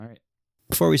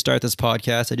Before we start this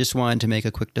podcast, I just wanted to make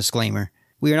a quick disclaimer.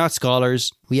 We are not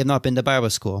scholars. We have not been to Bible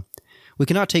school. We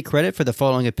cannot take credit for the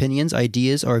following opinions,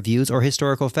 ideas, or views, or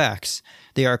historical facts.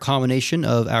 They are a combination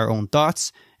of our own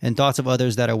thoughts and thoughts of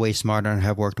others that are way smarter and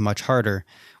have worked much harder.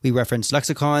 We reference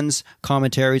lexicons,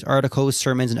 commentaries, articles,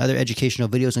 sermons, and other educational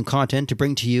videos and content to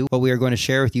bring to you what we are going to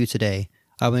share with you today.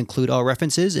 I will include all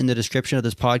references in the description of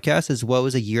this podcast as well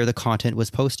as the year the content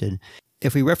was posted.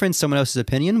 If we reference someone else's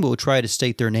opinion, we'll try to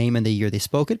state their name and the year they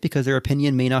spoke it because their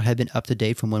opinion may not have been up to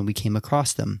date from when we came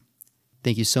across them.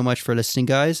 Thank you so much for listening,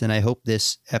 guys, and I hope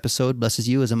this episode blesses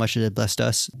you as much as it blessed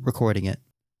us recording it.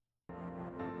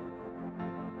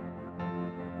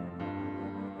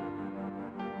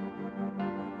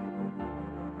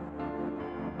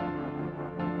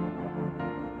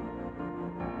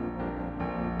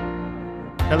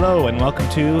 Hello and welcome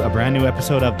to a brand new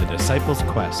episode of The Disciples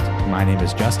Quest. My name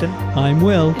is Justin. I'm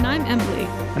Will. And I'm Emily.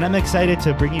 And I'm excited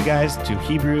to bring you guys to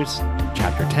Hebrews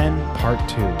chapter 10, part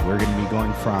 2. We're going to be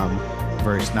going from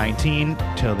verse 19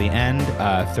 till the end,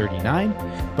 39.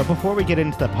 But before we get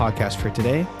into the podcast for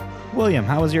today, William,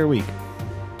 how was your week?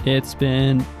 It's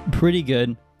been pretty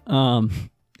good. I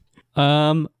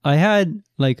had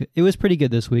it was pretty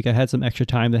good this week. I had some extra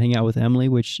time to hang out with Emily,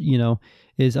 which,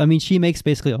 she makes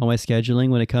basically all my scheduling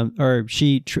when it comes, or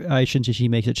I shouldn't say she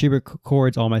makes it. She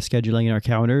records all my scheduling in our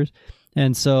calendars.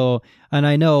 And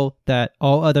I know that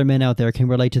all other men out there can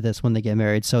relate to this when they get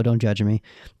married, so don't judge me.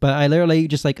 But I literally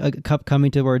just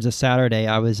coming towards a Saturday,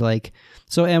 I was like,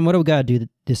 so Em, what do we got to do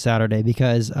this Saturday?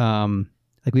 Because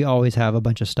we always have a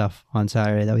bunch of stuff on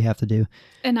Saturday that we have to do.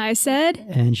 And I said?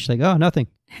 And she's like, oh, nothing.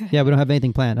 Yeah, we don't have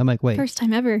anything planned. I'm like, wait. First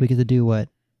time ever. We get to do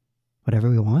whatever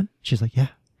we want? She's like, yeah.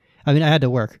 I mean, I had to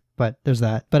work, but there's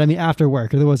that. But I mean, after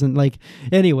work, there wasn't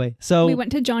anyway. So we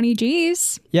went to Johnny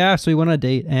G's. Yeah, so we went on a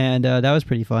date, and that was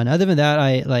pretty fun. Other than that,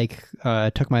 I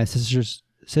took my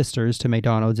sisters to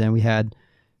McDonald's, and we had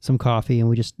some coffee, and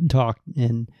we just talked,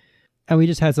 and we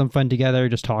just had some fun together,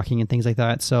 just talking and things like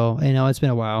that. So, it's been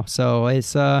a while. So it's,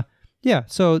 So,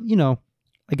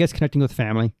 I guess connecting with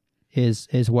family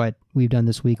is what we've done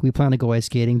this week. We plan to go ice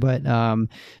skating, but then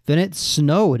it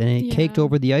snowed and it caked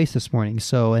over the ice this morning.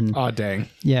 So, and oh dang,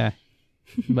 yeah.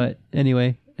 But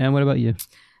anyway, and what about you?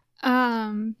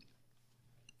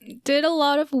 Did a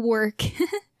lot of work,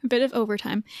 a bit of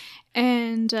overtime,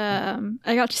 and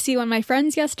I got to see one of my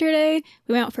friends yesterday.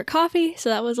 We went out for coffee, so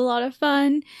that was a lot of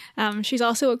fun. She's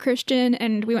also a Christian,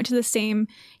 and we went to the same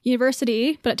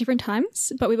university, but at different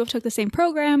times, but we both took the same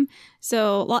program,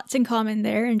 so lots in common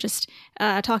there, and just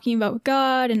talking about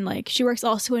God, and she works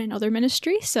also in another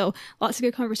ministry, so lots of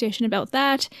good conversation about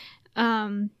that.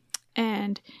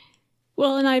 And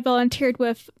Will and I volunteered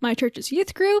with my church's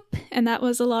youth group, and that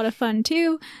was a lot of fun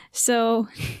too. So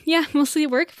yeah, mostly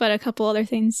work, but a couple other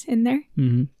things in there.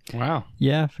 Mm-hmm. Wow.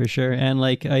 Yeah, for sure. And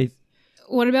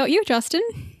what about you, Justin?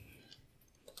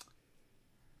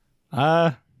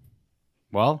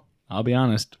 Well, I'll be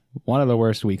honest. One of the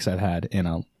worst weeks I've had in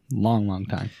a long, long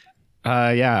time.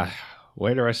 Yeah.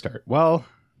 Where do I start? Well,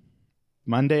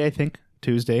 Monday, I think,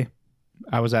 Tuesday,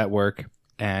 I was at work,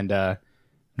 and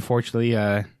unfortunately,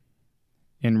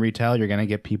 in retail, you're going to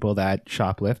get people that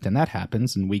shoplift, and that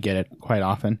happens, and we get it quite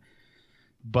often.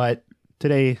 But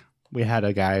today, we had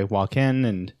a guy walk in,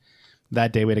 and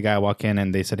that day we had a guy walk in,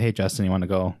 and they said, hey, Justin, you want to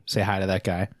go say hi to that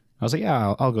guy? I was like,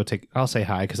 yeah, I'll say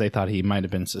hi, because I thought he might have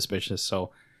been suspicious.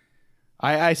 So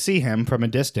I see him from a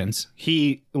distance.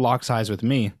 He locks eyes with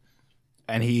me,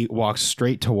 and he walks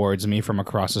straight towards me from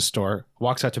across the store,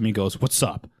 walks up to me, goes, what's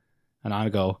up? And I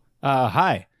go,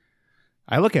 hi.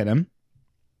 I look at him.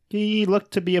 He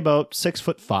looked to be about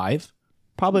 6'5",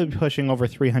 probably pushing over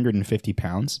 350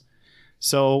 pounds.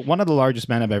 So one of the largest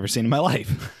men I've ever seen in my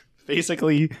life.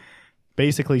 basically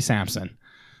Samson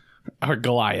or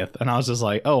Goliath. And I was just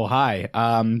like, oh, hi.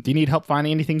 Do you need help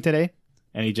finding anything today?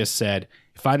 And he just said,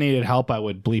 if I needed help, I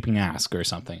would bleeping ask or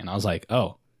something. And I was like,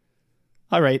 oh,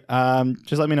 all right.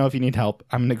 Just let me know if you need help.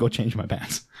 I'm going to go change my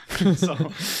pants.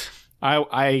 So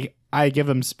I give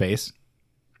him space,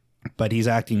 but he's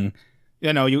acting...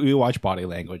 you watch body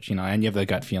language, and you have the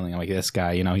gut feeling like this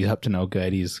guy, he's up to no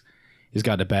good. He's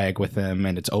got a bag with him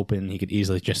and it's open. He could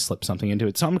easily just slip something into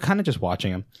it. So I'm kind of just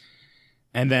watching him.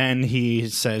 And then he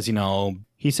says,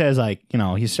 he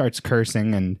starts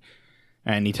cursing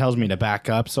and he tells me to back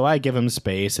up. So I give him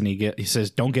space and he says,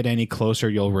 don't get any closer.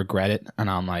 You'll regret it. And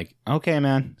I'm like, okay,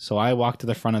 man. So I walk to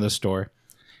the front of the store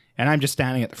and I'm just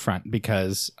standing at the front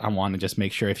because I want to just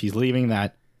make sure if he's leaving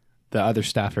that the other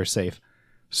staff are safe.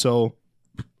 So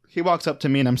he walks up to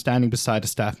me and I'm standing beside a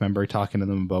staff member talking to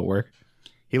them about work.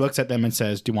 He looks at them and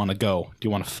says, do you want to go? Do you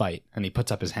want to fight? And he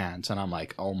puts up his hands and I'm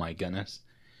like, oh my goodness.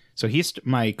 So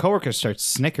my coworker starts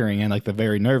snickering in like the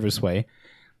very nervous way.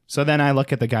 So then I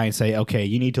look at the guy and say, okay,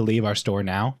 you need to leave our store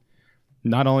now.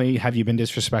 Not only have you been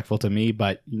disrespectful to me,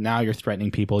 but now you're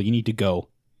threatening people. You need to go.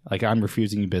 Like, I'm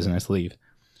refusing you business. Leave.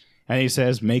 And he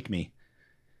says, make me.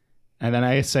 And then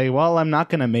I say, well, I'm not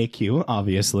going to make you,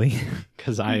 obviously,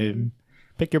 because I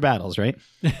pick your battles, right?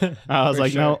 I was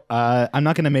like, no, I'm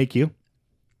not going to make you.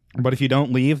 But if you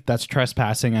don't leave, that's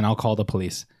trespassing and I'll call the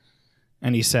police.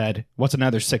 And he said, what's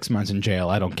another 6 months in jail?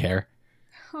 I don't care.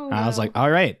 Oh, I was like,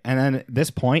 all right. And then at this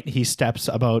point, he steps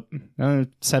about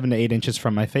 7 to 8 inches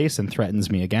from my face and threatens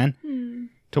me again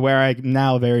to where I'm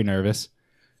now very nervous.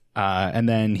 And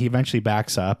then he eventually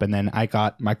backs up. And then I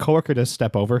got my coworker to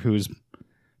step over, who's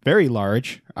very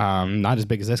large, not as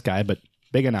big as this guy, but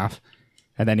big enough.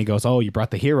 And then he goes, oh, you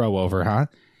brought the hero over, huh?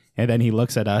 And then he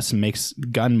looks at us and makes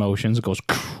gun motions, goes,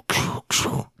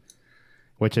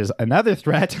 which is another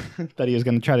threat that he was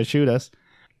going to try to shoot us.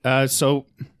 So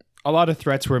a lot of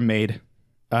threats were made.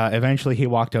 Eventually, he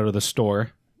walked out of the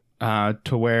store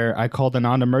to where I called the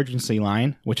non-emergency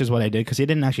line, which is what I did because he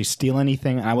didn't actually steal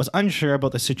anything. I was unsure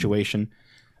about the situation.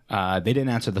 They didn't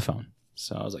answer the phone.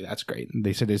 So I was like, that's great.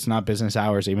 They said it's not business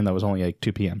hours, even though it was only like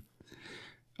 2 p.m.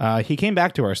 He came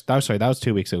back to that was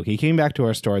 2 weeks ago. He came back to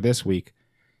our store this week.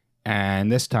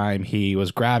 And this time he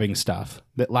was grabbing stuff.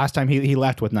 Last time he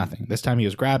left with nothing. This time he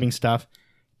was grabbing stuff.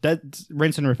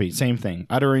 Rinse and repeat. Same thing.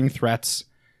 Uttering threats.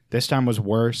 This time was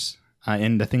worse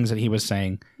in the things that he was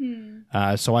saying.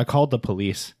 So I called the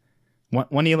police.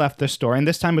 When he left the store, and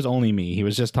this time was only me. He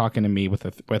was just talking to me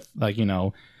with like, you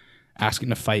know, asking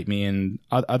to fight me and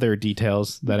other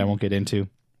details that I won't get into.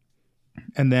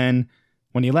 And then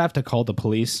when he left, I called the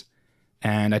police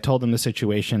and I told them the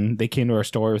situation. They came to our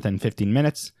store within 15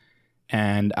 minutes.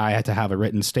 And I had to have a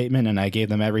written statement, and I gave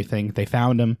them everything. They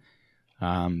found him.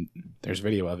 There's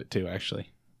video of it, too,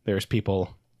 actually. There's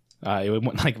people... it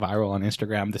went like viral on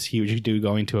Instagram, this huge dude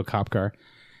going to a cop car.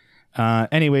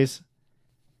 Anyways,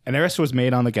 an arrest was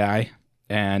made on the guy.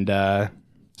 And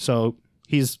so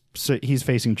he's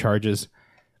facing charges.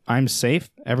 I'm safe.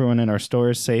 Everyone in our store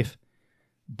is safe.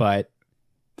 But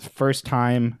the first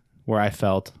time where I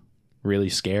felt really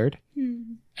scared...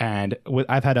 And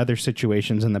I've had other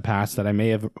situations in the past that I may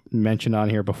have mentioned on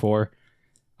here before.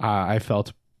 I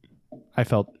felt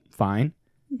fine.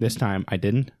 This time I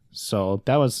didn't. So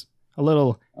that was a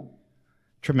little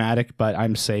traumatic, but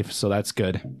I'm safe, so that's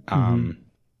good.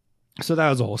 So that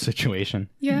was the whole situation.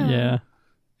 Yeah.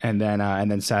 And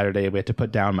then Saturday we had to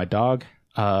put down my dog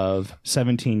of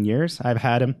 17 years. I've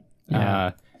had him.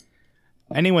 Yeah.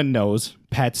 Anyone knows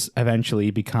pets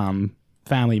eventually become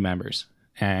family members.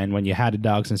 And when you had a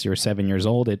dog since you were 7 years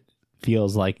old, it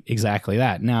feels like exactly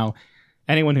that. Now,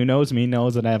 anyone who knows me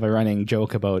knows that I have a running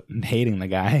joke about hating the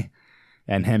guy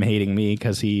and him hating me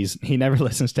because he never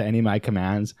listens to any of my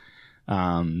commands,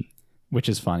 which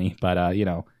is funny. But, you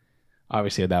know,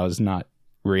 obviously that was not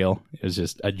real. It was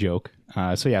just a joke.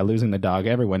 So, yeah, losing the dog,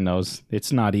 everyone knows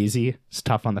it's not easy. It's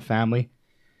tough on the family.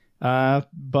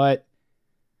 But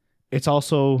it's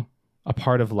also a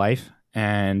part of life,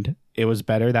 and it was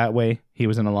better that way. He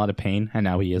was in a lot of pain, and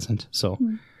now he isn't. So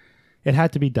it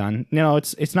had to be done. You know,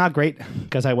 it's not great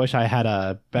because I wish I had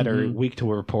a better week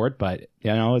to report, but,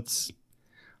 you know,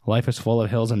 life is full of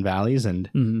hills and valleys, and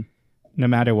no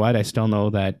matter what, I still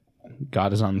know that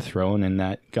God is on the throne and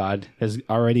that God has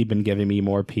already been giving me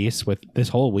more peace with this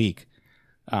whole week.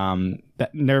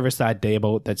 That nervous that day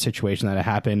about that situation that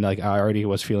happened, like I already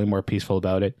was feeling more peaceful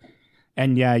about it.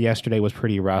 And yeah, yesterday was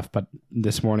pretty rough, but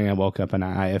this morning I woke up and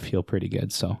I feel pretty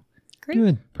good. So Great.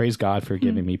 Good. Praise God for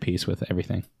giving me peace with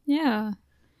everything. Yeah.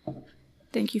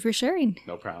 Thank you for sharing.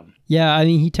 No problem. Yeah, I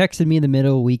mean, he texted me in the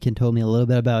middle of the week and told me a little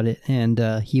bit about it, and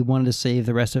he wanted to save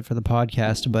the rest of it for the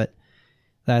podcast, but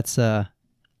that's,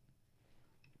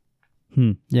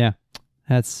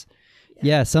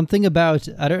 something about,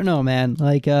 I don't know, man,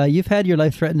 like, you've had your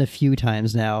life threatened a few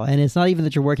times now, and it's not even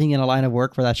that you're working in a line of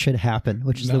work where that should happen,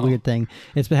 which is the weird thing.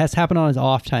 It has happened on his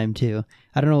off time, too.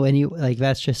 I don't know,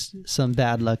 that's just some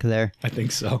bad luck there. I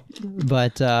think so.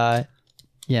 But,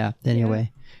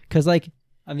 anyway. Because,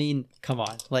 I mean, come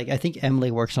on. Like, I think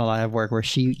Emily works in a line of work where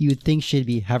you'd think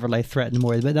she'd have her life threatened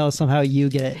more, but no, somehow you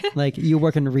get it. Like, you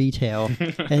work in retail,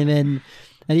 and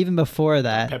even before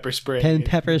that, pepper spray,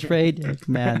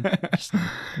 man, just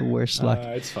the worst luck.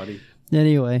 It's funny.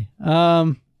 Anyway,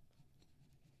 but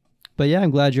yeah,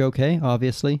 I'm glad you're okay,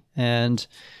 obviously, and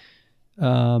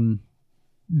been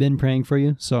praying for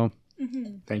you. So,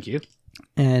 thank you,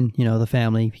 and the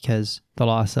family because the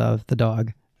loss of the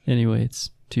dog. Anyway, it's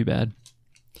too bad.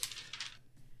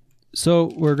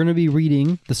 So we're going to be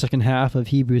reading the second half of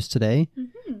Hebrews today.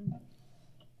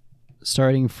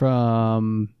 starting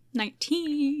from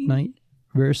 19.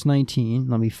 Verse 19.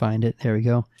 Let me find it. There we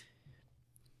go.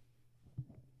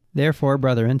 Therefore,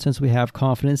 brethren, since we have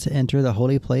confidence to enter the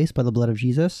holy place by the blood of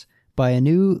Jesus, by a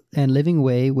new and living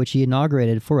way which he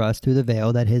inaugurated for us through the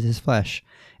veil that is his flesh,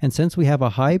 and since we have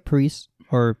a high priest,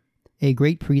 or a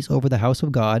great priest over the house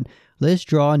of God, let us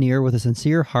draw near with a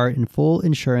sincere heart and full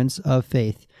assurance of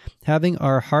faith, having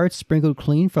our hearts sprinkled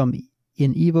clean from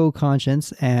an evil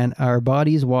conscience, and our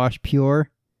bodies washed with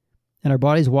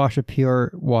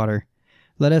pure water.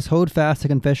 Let us hold fast the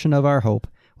confession of our hope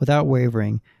without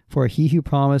wavering, for he who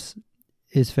promised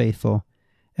is faithful.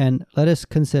 And let us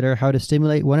consider how to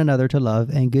stimulate one another to love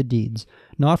and good deeds,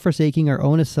 not forsaking our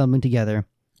own assembling together,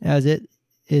 as it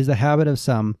is the habit of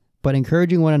some, but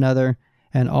encouraging one another,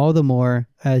 and all the more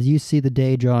as you see the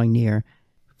day drawing near.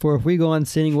 For if we go on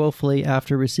sinning willfully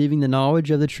after receiving the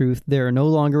knowledge of the truth, there no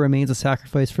longer remains a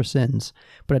sacrifice for sins,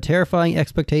 but a terrifying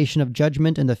expectation of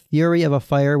judgment and the fury of a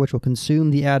fire which will consume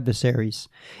the adversaries.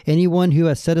 Anyone who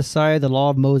has set aside the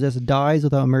law of Moses dies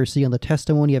without mercy on the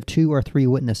testimony of 2 or 3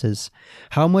 witnesses.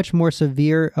 How much more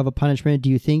severe of a punishment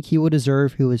do you think he will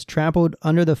deserve who has trampled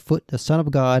under the foot the Son of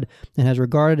God, and has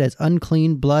regarded as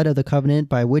unclean blood of the covenant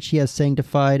by which he has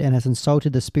sanctified and has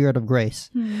insulted the Spirit of grace?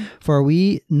 For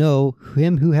we know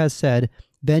him who has said,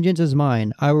 vengeance is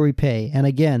mine, I will repay, and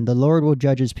again the Lord will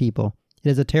judge his people. It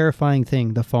is a terrifying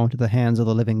thing to fall into the hands of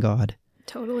the living God.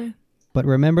 Totally. But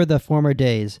remember the former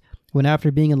days, when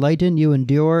after being enlightened you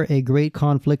endure a great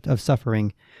conflict of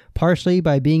suffering, partially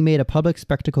by being made a public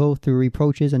spectacle through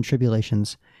reproaches and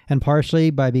tribulations, and partially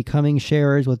by becoming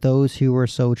sharers with those who were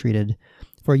so treated.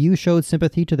 For you showed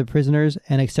sympathy to the prisoners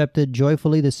and accepted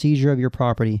joyfully the seizure of your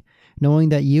property, knowing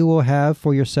that you will have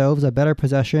for yourselves a better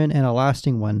possession and a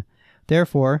lasting one.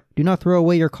 Therefore, do not throw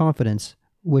away your confidence,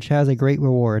 which has a great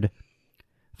reward.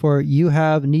 For you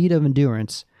have need of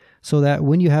endurance, so that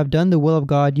when you have done the will of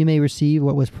God, you may receive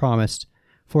what was promised.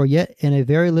 For yet in a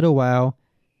very little while,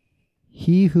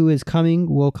 he who is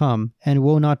coming will come, and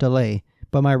will not delay.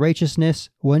 But my righteousness,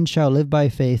 one shall live by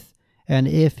faith, and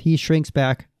if he shrinks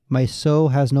back, my soul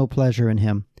has no pleasure in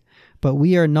him. But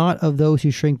we are not of those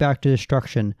who shrink back to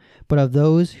destruction, but of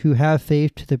those who have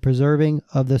faith to the preserving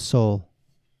of the soul.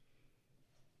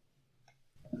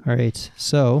 All right,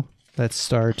 so let's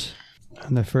start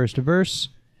on the first verse.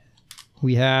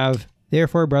 We have,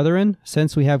 therefore, brethren,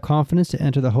 since we have confidence to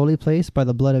enter the holy place by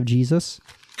the blood of Jesus,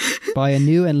 by a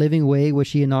new and living way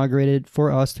which he inaugurated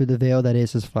for us through the veil that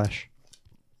is his flesh.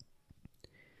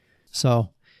 So,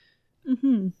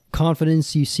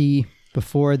 confidence, you see,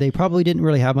 before they probably didn't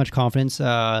really have much confidence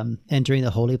entering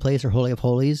the holy place or holy of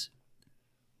holies,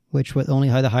 which was only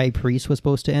how the high priest was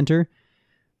supposed to enter,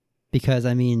 because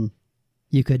I mean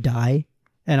you could die,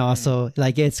 and also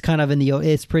like it's kind of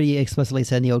it's pretty explicitly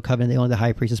said in the old covenant that only the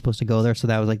high priest is supposed to go there, so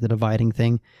that was like the dividing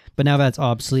thing. But now that's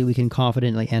obsolete, we can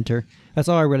confidently enter. That's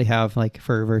all I really have like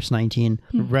for verse 19.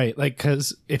 Right, like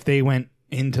because if they went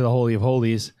into the holy of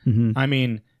holies, I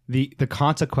mean the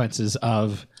consequences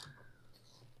of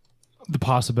the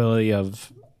possibility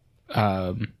of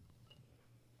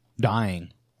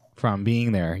dying from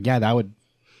being there, that would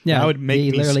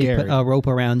make me literally scared. Put a rope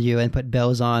around you and put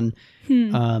bells on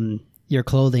your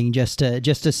clothing just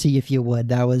to see if you would.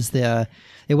 That was it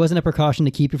wasn't a precaution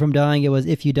to keep you from dying. It was,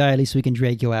 if you die, at least we can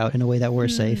drag you out in a way that we're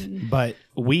safe. But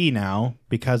we now,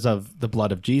 because of the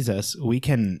blood of Jesus, we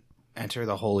can enter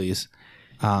the holies,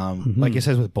 like it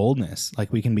says, with boldness.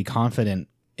 Like we can be confident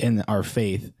in our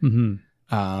faith.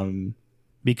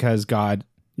 Because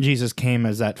Jesus came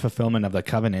as that fulfillment of the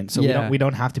covenant, so we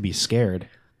don't have to be scared.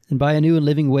 And by a new and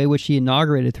living way which he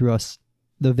inaugurated through us,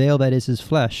 the veil that is his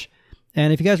flesh.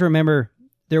 And if you guys remember,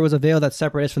 there was a veil that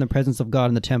separated us from the presence of God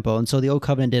in the temple, and so the old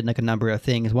covenant did like a number of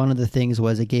things. One of the things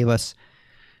was it gave us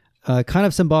kind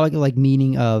of symbolic like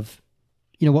meaning of,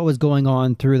 what was going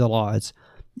on through the laws.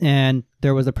 And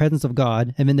there was the presence of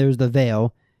God, and then there was the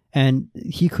veil, and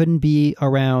he couldn't be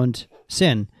around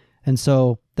sin. And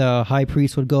so the high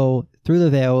priest would go through the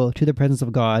veil to the presence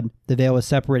of God. The veil was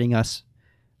separating us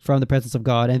from the presence of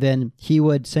God. And then he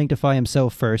would sanctify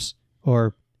himself first,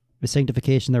 or is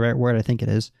sanctification the right word? I think it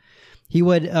is. He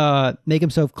would make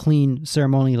himself clean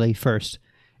ceremonially first,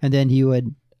 and then he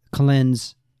would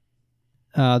cleanse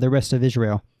the rest of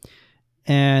Israel.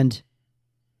 And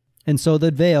so the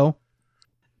veil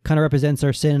kind of represents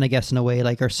our sin, I guess, in a way.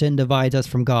 Like our sin divides us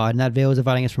from God, and that veil is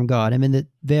dividing us from God. And then the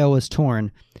veil was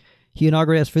torn. He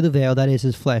inaugurated us through the veil, that is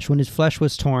his flesh. When his flesh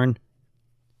was torn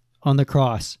on the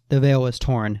cross, the veil was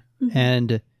torn.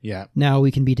 And now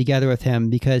we can be together with him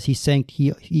because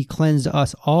he cleansed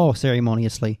us all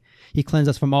ceremoniously. He cleansed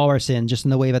us from all our sins, just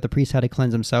in the way that the priest had to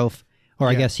cleanse himself or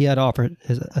I Yeah. guess he had offered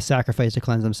a sacrifice to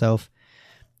cleanse himself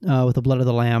with the blood of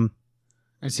the lamb.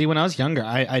 And see, when I was younger,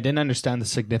 I didn't understand the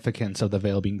significance of the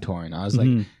veil being torn. I was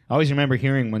Mhm. like, I always remember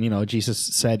hearing when, Jesus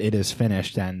said, "It is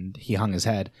finished," and he hung his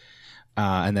head.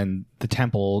 And then the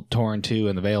temple torn too,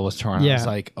 and the veil was torn. I Yeah. was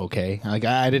like, okay. Like,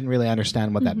 I didn't really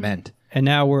understand what that meant. And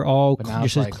now we're all But now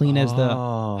just it's as like, clean as the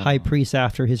oh. high priest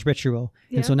after his ritual.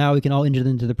 Yeah. And so now we can all enter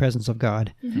into the presence of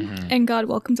God. And God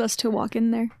welcomes us to walk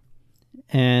in there.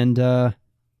 And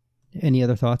any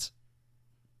other thoughts?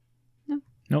 No.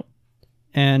 Nope.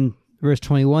 And verse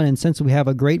 21, and since we have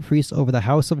a great priest over the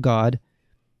house of God,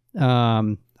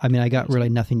 I mean, I got really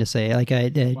nothing to say. Like,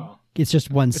 it's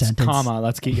just one It's sentence. comma.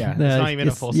 Let's keep, yeah. It's not even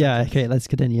a full Yeah, sentence. okay, let's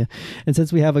continue. And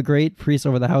since we have a great priest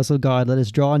over the house of God, let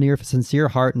us draw near with sincere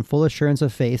heart and full assurance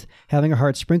of faith, having our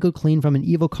hearts sprinkled clean from an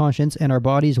evil conscience and our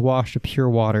bodies washed with pure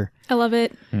water. I love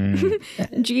it.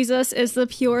 Mm. Jesus is the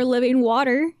pure living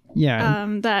water Yeah.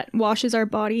 that washes our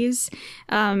bodies.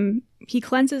 He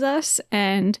cleanses us,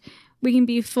 and we can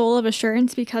be full of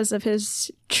assurance because of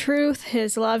his truth,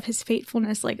 his love, his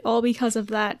faithfulness. Like, all because of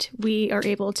that, we are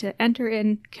able to enter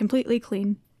in completely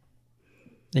clean.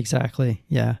 Exactly.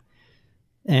 Yeah.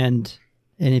 And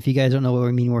if you guys don't know what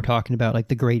we mean, we're talking about like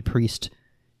the great priest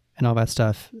and all that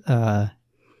stuff.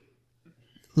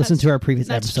 Listen to our previous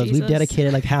that's episodes. Jesus. We've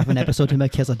dedicated like half an episode to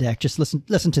Melchizedek. Just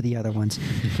listen to the other ones,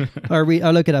 or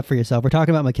look it up for yourself. We're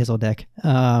talking about Melchizedek.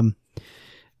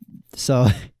 So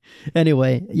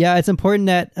anyway, yeah, it's important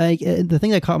that the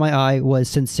thing that caught my eye was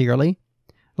sincerely,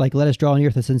 like, let us draw near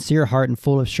with a sincere heart and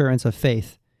full assurance of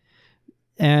faith.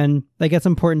 And like, it's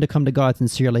important to come to God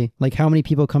sincerely. Like, how many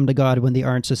people come to God when they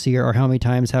aren't sincere, or how many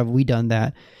times have we done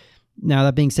that? Now,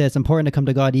 that being said, it's important to come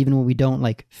to God even when we don't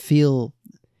like feel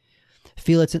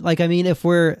it's like, I mean, if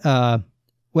we're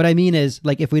what I mean is,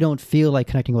 like, if we don't feel like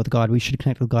connecting with God, we should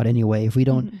connect with God anyway. If we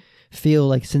don't feel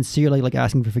like sincerely like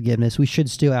asking for forgiveness, we should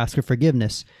still ask for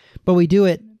forgiveness, but we do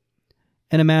it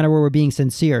in a manner where we're being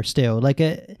sincere still. Like,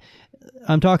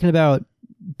 I'm talking about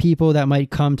people that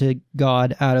might come to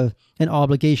God out of an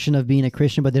obligation of being a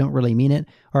Christian, but they don't really mean it.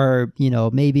 Or,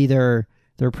 maybe they're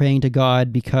praying to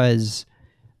God because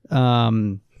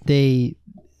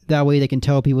that way they can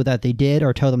tell people that they did,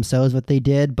 or tell themselves what they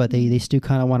did, but they still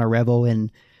kind of want to revel in,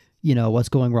 what's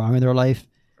going wrong in their life.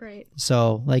 Right.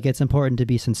 So, like, it's important to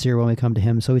be sincere when we come to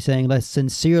him. So he's saying, let's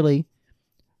sincerely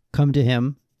come to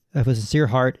him with a sincere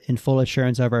heart and full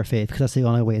assurance of our faith, because that's the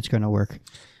only way it's going to work.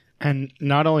 And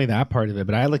not only that part of it,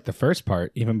 but I like the first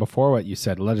part, even before what you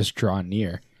said, let us draw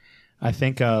near. I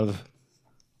think of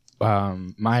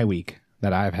my week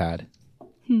that I've had.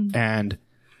 And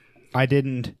I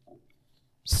didn't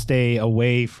stay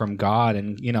away from God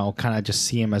and, kind of just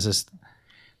see him as this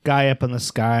guy up in the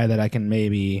sky that I can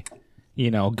maybe,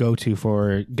 go to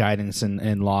for guidance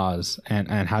and laws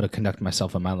and how to conduct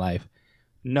myself in my life.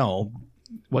 No,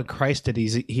 what Christ did,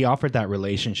 he offered that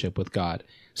relationship with God.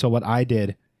 So what I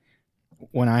did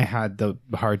when I had the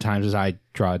hard times is I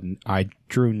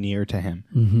drew near to him.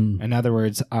 Mm-hmm. In other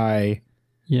words, I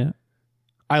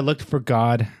looked for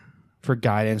God for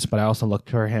guidance, but I also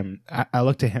looked for him. I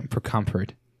looked to him for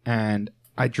comfort, and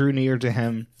I drew near to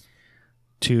him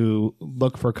to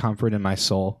look for comfort in my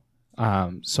soul.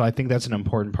 So I think that's an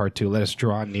important part too. Let us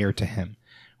draw near to him.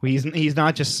 He's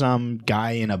not just some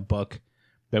guy in a book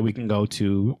that we can go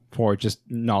to for just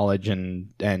knowledge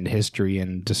and history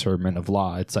and discernment of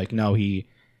law. It's like, no, he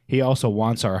also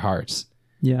wants our hearts.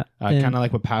 Yeah. Kind of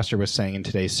like what Pastor was saying in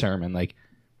today's sermon. Like,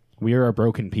 we are a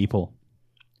broken people.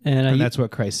 And that's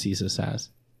what Christ sees us as.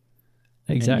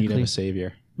 Exactly. In need of a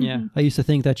savior. Yeah. I used to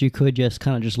think that you could just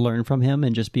kind of just learn from him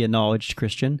and just be a knowledge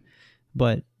Christian,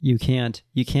 but you can't.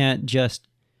 You can't just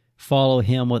follow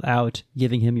him without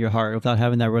giving him your heart, without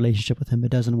having that relationship with him.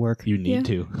 It doesn't work. You need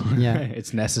to. Yeah.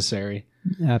 It's necessary.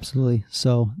 Absolutely.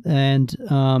 So, and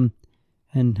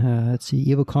let's see,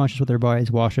 evil conscience with their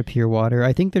bodies wash up pure water.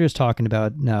 I think they're just talking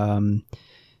about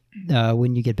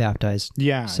when you get baptized.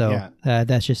 Yeah. So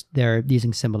that's just, they're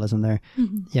using symbolism there.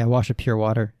 Mm-hmm. Yeah. Wash up pure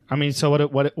water. I mean, so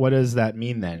what does that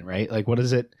mean then, right? Like, what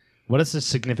is it? What is the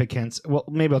significance? Well,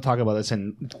 maybe I'll talk about this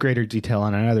in greater detail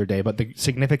on another day, but the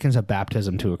significance of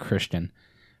baptism to a Christian,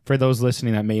 for those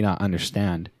listening that may not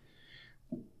understand.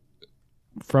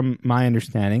 From my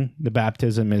understanding, the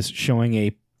baptism is showing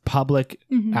a public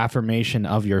affirmation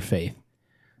of your faith.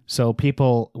 So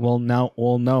people will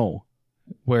know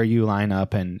where you line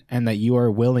up and that you are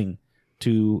willing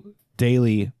to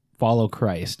daily follow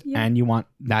Christ, and you want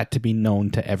that to be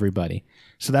known to everybody.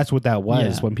 So that's what that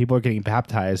was. Yeah. When people are getting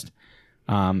baptized,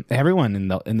 everyone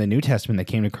in the New Testament that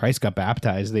came to Christ got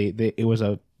baptized. It was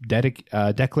a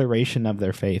declaration of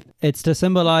their faith. It's to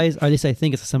symbolize, or at least I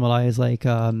think it's to symbolize, like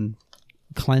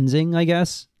cleansing, I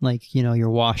guess. Like, you know, you're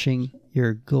washing,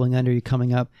 you're going under, you're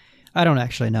coming up. I don't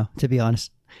actually know, to be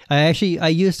honest. I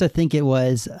used to think it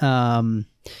was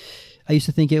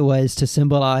to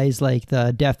symbolize like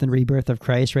the death and rebirth of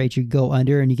Christ, right? You go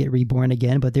under and you get reborn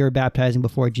again, but they were baptizing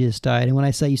before Jesus died. And when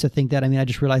I say I used to think that, I mean, I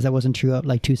just realized that wasn't true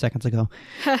like 2 seconds ago.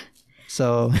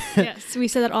 So yes, we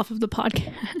said that off of the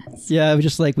podcast. Yeah, it was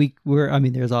just like I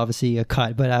mean, there's obviously a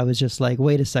cut, but I was just like,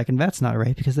 wait a second, that's not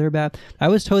right because they're baptized. I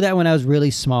was told that when I was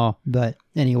really small, but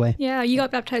anyway. Yeah, you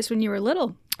got baptized when you were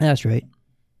little. That's right.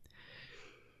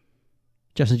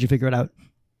 Justin, did you figure it out?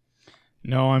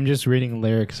 No, I'm just reading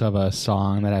lyrics of a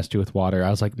song that has to do with water. I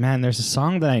was like, man, there's a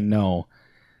song that I know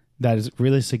that is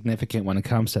really significant when it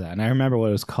comes to that. And I remember what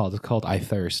it was called. It's called I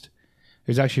Thirst. It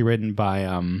was actually written by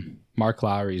Mark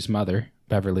Lowry's mother,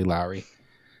 Beverly Lowry.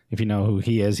 If you know who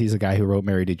he is, he's the guy who wrote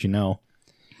Mary Did You Know?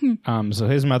 So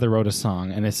his mother wrote a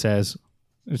song, and it's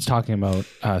talking about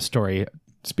a story,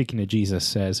 speaking to Jesus,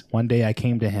 says, one day I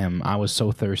came to him, I was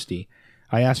so thirsty.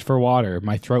 I asked for water,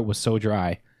 my throat was so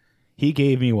dry. He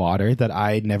gave me water that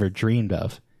I'd never dreamed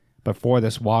of. But for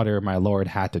this water, my Lord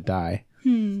had to die.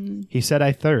 He said,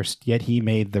 I thirst, yet he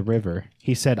made the river.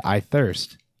 He said, I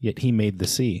thirst, yet he made the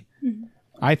sea.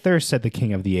 I thirst, said the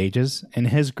King of the ages. In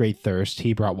his great thirst,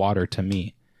 he brought water to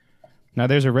me. Now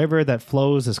there's a river that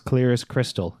flows as clear as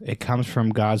crystal. It comes from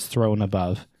God's throne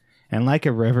above. And like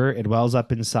a river, it wells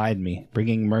up inside me,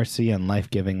 bringing mercy and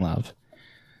life-giving love.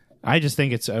 I just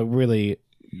think it's a really,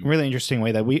 really interesting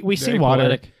way that we see water.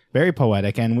 Poetic. Very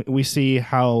poetic. And we see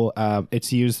how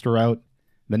it's used throughout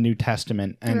the New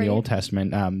Testament and the Old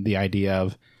Testament, the idea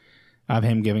of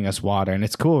him giving us water. And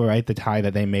it's cool, right? The tie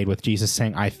that they made with Jesus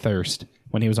saying, I thirst,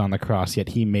 when he was on the cross, yet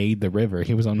he made the river.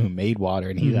 He was the one who made water,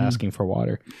 and he's asking for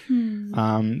water.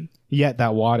 Yet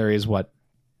that water is what,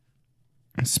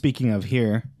 speaking of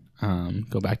here,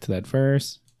 go back to that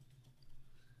verse.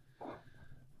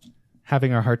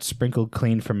 Having our hearts sprinkled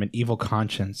clean from an evil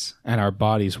conscience and our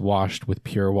bodies washed with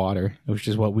pure water, which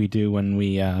is what we do when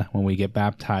we get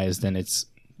baptized, and it's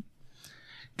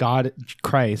God,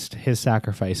 Christ, his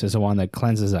sacrifice is the one that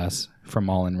cleanses us from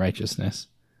all unrighteousness.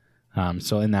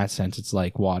 So in that sense, it's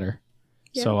like water.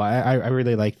 Yeah. So I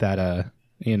really like that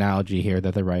analogy here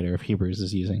that the writer of Hebrews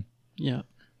is using. Yeah.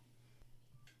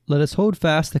 Let us hold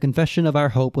fast the confession of our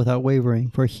hope without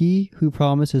wavering, for he who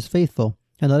promised is faithful.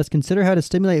 And let us consider how to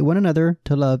stimulate one another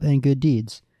to love and good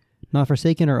deeds, not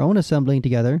forsaking our own assembling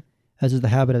together, as is the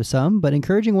habit of some, but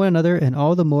encouraging one another, and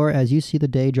all the more as you see the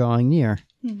day drawing near.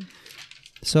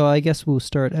 So I guess we'll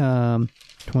start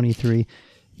 23.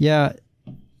 Yeah,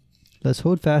 let's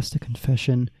hold fast the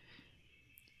confession.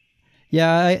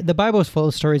 Yeah, the Bible is full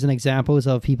of stories and examples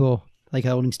of people like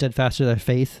holding steadfast to their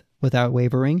faith without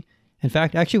wavering. In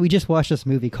fact, actually, we just watched this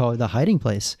movie called The Hiding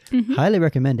Place. Highly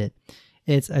recommend it.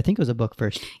 I think it was a book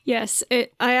first. Yes, I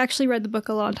actually read the book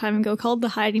a long time ago called The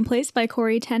Hiding Place by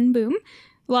Corrie ten Boom.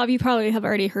 A lot of you probably have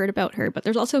already heard about her, but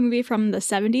there's also a movie from the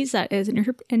 70s that is an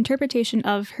interpretation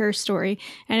of her story,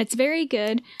 and it's very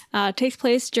good. It takes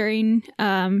place during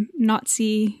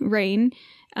Nazi reign.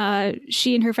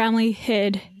 She and her family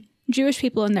hid Jewish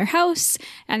people in their house,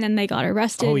 and then they got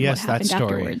arrested. Oh, yes, what happened that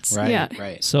story. Afterwards. Right, yeah.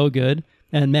 right. So good.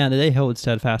 And man, they held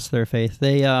steadfast to their faith.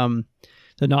 They, the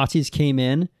Nazis came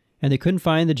in, and they couldn't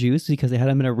find the Jews because they had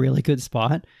them in a really good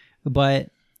spot, but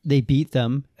they beat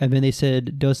them. And then they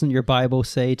said, doesn't your Bible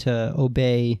say to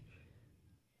obey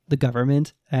the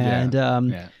government? And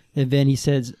and then he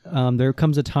says, there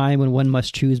comes a time when one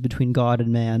must choose between God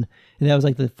and man. And that was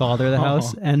like the father of the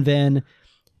house. And then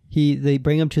they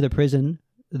bring him to the prison.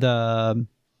 They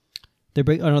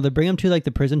bring him to like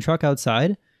the prison truck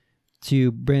outside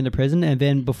to bring him to prison. And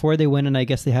then before they went in, I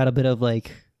guess they had a bit of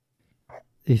like,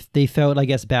 if they felt, I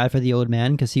guess, bad for the old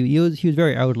man because he was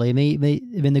very outly.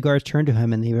 Then the guards turned to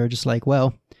him and they were just like,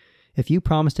 well, if you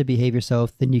promise to behave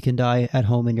yourself, then you can die at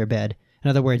home in your bed.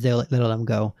 In other words, they let him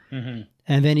go. And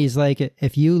then he's like,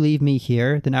 if you leave me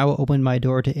here, then I will open my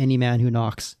door to any man who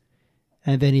knocks.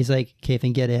 And then he's like, okay,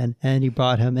 then get in. And he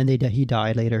brought him, and he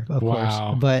died later, of course.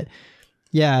 But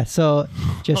yeah, so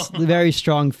just very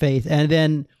strong faith. And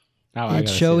then it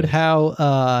showed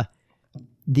how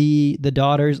the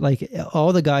daughters, like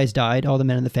all the guys died, all the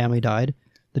men in the family died,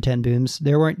 the 10 Booms.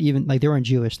 They weren't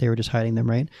Jewish, they were just hiding them,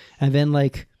 right? And then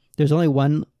like there's only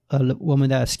one woman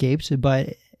that escaped,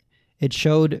 but it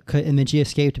showed, and then she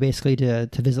escaped basically to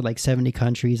visit like 70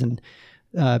 countries and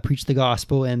preach the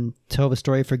gospel and tell the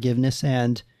story of forgiveness.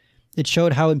 And it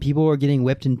showed how when people were getting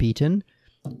whipped and beaten,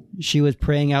 she was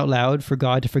praying out loud for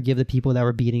God to forgive the people that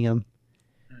were beating him.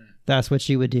 That's what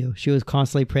she would do. She was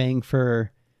constantly praying to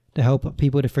help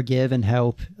people to forgive and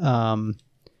help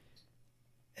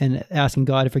and asking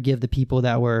God to forgive the people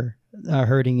that were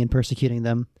hurting and persecuting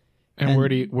them. And where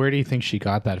do you think she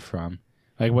got that from?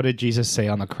 Like, what did Jesus say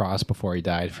on the cross before he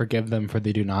died? Forgive them, for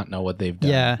they do not know what they've done.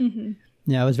 Yeah.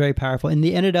 Yeah, it was very powerful. And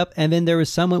they ended up, and then there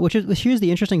was someone, here's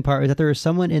the interesting part, is that there was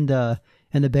someone in the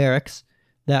barracks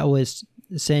that was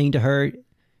saying to her,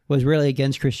 was really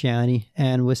against Christianity,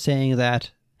 and was saying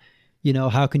that,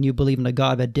 how can you believe in a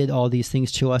God that did all these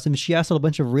things to us? And she asked a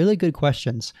bunch of really good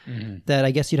questions that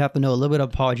I guess you'd have to know a little bit of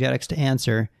apologetics to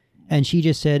answer. And she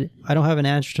just said, I don't have an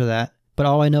answer to that, but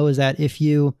all I know is that if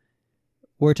you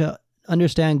were to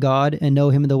understand God and know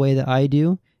him the way that I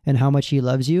do and how much he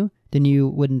loves you, then you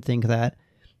wouldn't think that.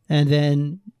 And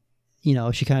then,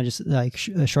 she kind of just like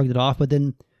shrugged it off. But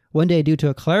then one day, due to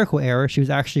a clerical error, she was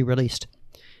actually released.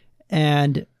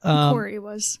 And Corey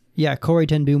was. Yeah, Corey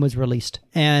Ten Boom was released.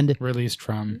 And released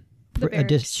from?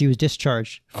 she was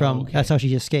discharged from, that's how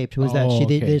she escaped, was that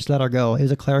they just let her go. It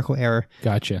was a clerical error.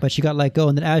 Gotcha. But she got let go.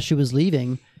 And then as she was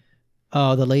leaving,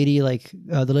 the lady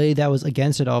that was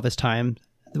against it all this time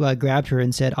grabbed her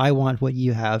and said, I want what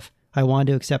you have. I want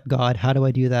to accept God. How do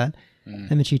I do that? And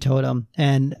then she told him.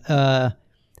 And a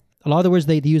lot of the words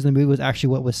they used in the movie was actually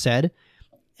what was said.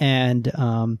 And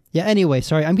anyway,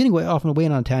 sorry, I'm getting way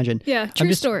on a tangent. Yeah,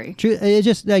 true story. It's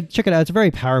just like, check it out. It's a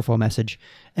very powerful message.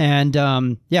 And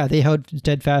they held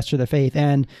steadfast to their faith.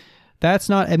 And that's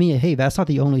not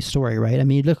the only story, right? I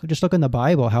mean, just look in the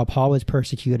Bible how Paul was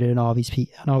persecuted and all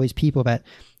these people that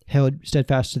held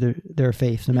steadfast to their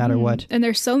faith no matter what. And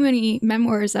there's so many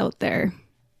memoirs out there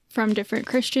from different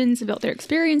Christians about their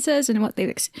experiences and what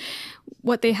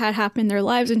they had happen in their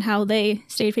lives and how they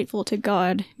stayed faithful to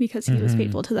God because he was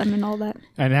faithful to them and all that.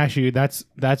 And actually, that's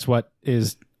what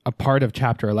is a part of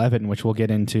chapter 11, which we'll get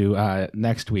into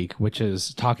next week, which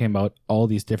is talking about all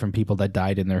these different people that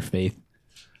died in their faith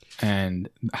and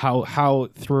how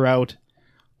throughout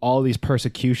all these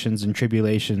persecutions and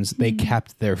tribulations, they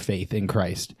kept their faith in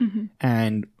Christ.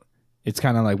 And it's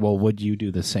kind of like, well, would you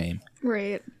do the same?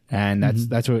 Right. And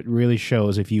that's what it really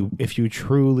shows if you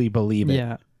truly believe it.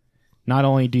 Yeah. Not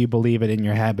only do you believe it in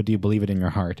your head, but do you believe it in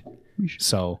your heart?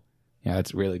 So, yeah,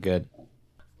 that's really good.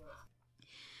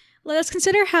 Let us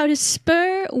consider how to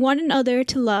spur one another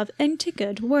to love and to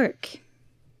good work.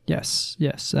 Yes.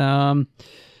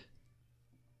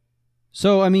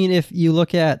 So, I mean, if you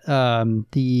look at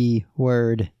the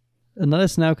word, and let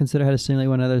us now consider how to stimulate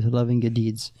one another to loving good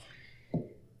deeds,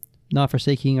 not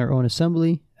forsaking our own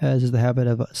assembly, as is the habit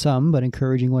of some, but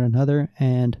encouraging one another,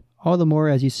 and all the more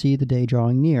as you see the day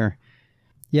drawing near.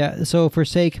 Yeah, so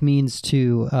forsake means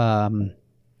to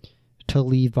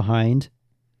leave behind.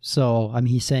 So, I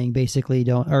mean, he's saying basically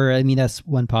that's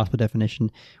one possible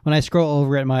definition. When I scroll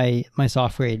over at my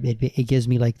software, it gives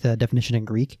me like the definition in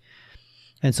Greek.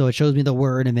 And so it shows me the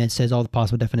word, and then it says all the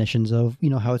possible definitions of,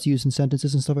 how it's used in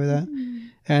sentences and stuff like that.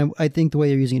 And I think the way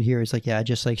they're using it here is like,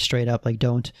 just like straight up, like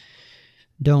don't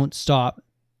stop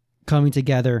coming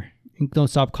together, don't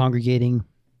stop congregating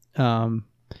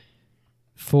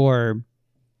for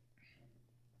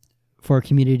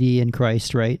community in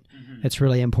Christ, right? It's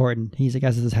really important. He's like,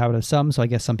 as is the habit of some, so I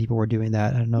guess some people were doing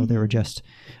that. I don't know. They were just,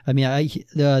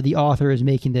 the author is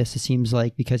making this, it seems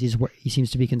like, because he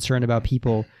seems to be concerned about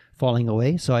people falling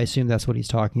away. So I assume that's what he's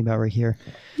talking about right here.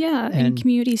 Yeah, and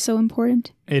community is so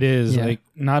important. It is. Yeah. Like,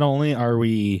 not only are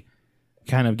we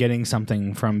kind of getting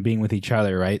something from being with each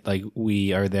other, right? Like,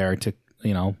 we are there to,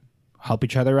 help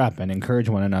each other up and encourage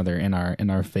one another in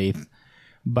our faith,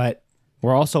 but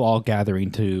we're also all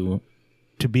gathering to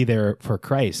be there for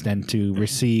Christ and to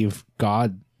receive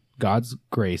God's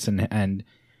grace and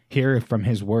hear from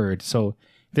his word. So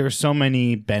there are so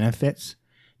many benefits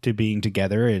to being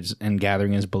together and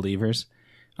gathering as believers.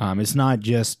 It's not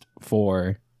just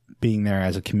for being there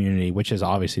as a community, which is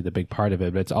obviously the big part of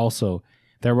it, but it's also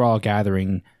that we're all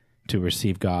gathering to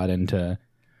receive God and to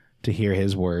hear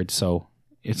his word. So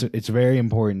it's very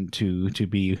important to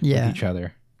be with each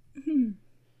other.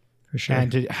 For sure.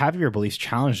 And to have your beliefs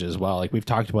challenged as well. Like we've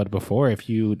talked about it before, if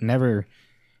you never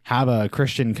have a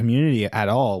Christian community at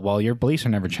all, well, your beliefs are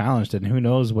never challenged, and who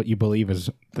knows what you believe is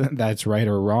that's right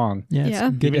or wrong. Yeah,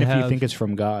 it's good even if you think it's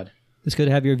from God. It's good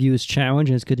to have your views challenged,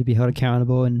 and it's good to be held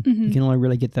accountable, and you can only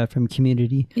really get that from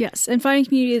community. Yes, and finding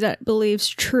community that believes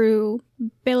true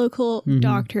biblical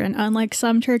doctrine, unlike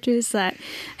some churches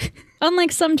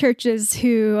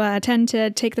who tend to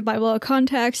take the Bible out of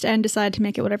context and decide to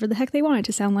make it whatever the heck they want it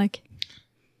to sound like.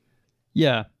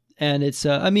 Yeah, and it's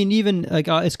even like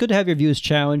it's good to have your views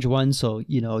challenged, one, so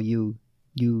you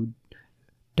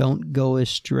don't go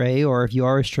astray, or if you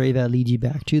are astray, that leads you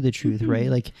back to the truth, right?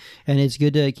 Like, and it's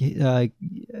good to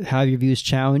have your views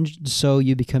challenged so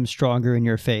you become stronger in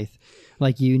your faith.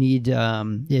 Like you need,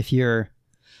 if you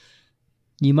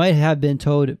might have been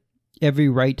told every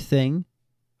right thing,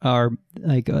 or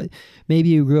like maybe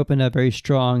you grew up in a very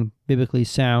strong, biblically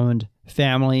sound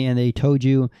family and they told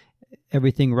you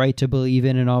everything right to believe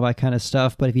in and all that kind of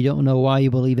stuff. But if you don't know why you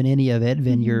believe in any of it,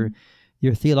 then you're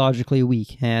theologically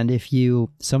weak. And if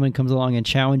someone comes along and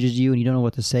challenges you and you don't know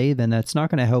what to say, then that's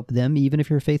not going to help them, even if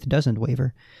your faith doesn't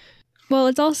waver. Well,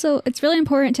 it's really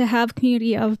important to have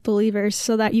community of believers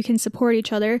so that you can support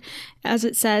each other, as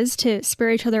it says, to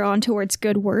spur each other on towards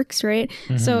good works, right?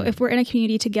 Mm-hmm. So if we're in a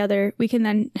community together, we can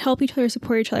then help each other,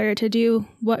 support each other to do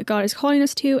what God is calling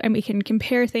us to, and we can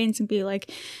compare things and be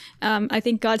like, I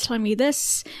think God's telling me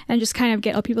this, and just kind of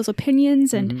get other people's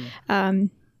opinions and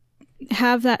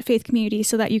have that faith community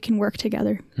so that you can work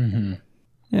together. Mm-hmm.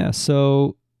 Yeah,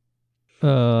 so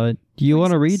do you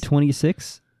want to read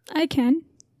 26? I can.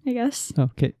 I guess.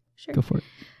 Okay, sure. Go for it.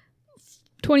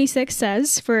 26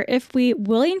 says, "For if we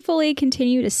willingly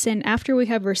continue to sin after we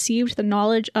have received the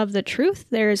knowledge of the truth,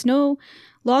 there no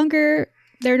longer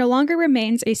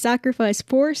remains a sacrifice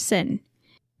for sin."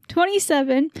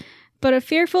 27, "But a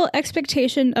fearful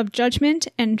expectation of judgment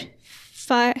and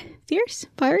fiery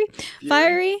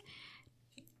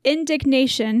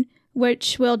indignation,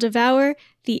 which will devour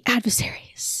the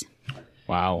adversaries."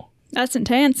 Wow. That's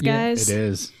intense, guys. It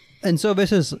is. And so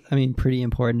this is, pretty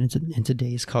important in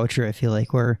today's culture. I feel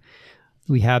like where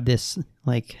we have this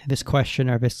question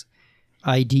or this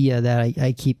idea that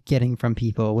I keep getting from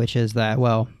people, which is that,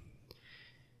 well,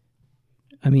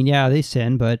 they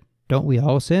sin, but don't we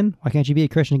all sin? Why can't you be a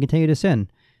Christian and continue to sin?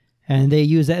 And they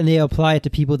use that and they apply it to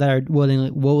people that are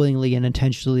willingly and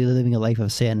intentionally living a life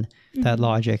of sin, that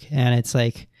logic. And it's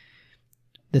like,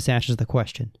 this answers the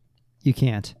question. You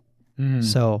can't.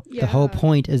 So the whole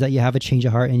point is that you have a change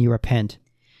of heart and you repent.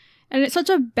 And it's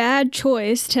such a bad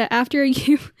choice to, after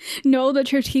you know the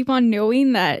truth, keep on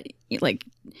knowing that,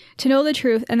 to know the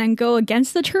truth and then go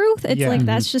against the truth. It's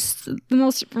that's just the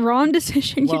most wrong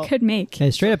decision you could make. And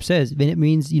it straight up says, it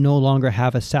means you no longer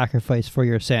have a sacrifice for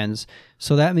your sins.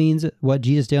 So that means what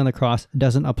Jesus did on the cross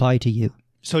doesn't apply to you.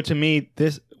 So to me,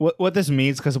 what this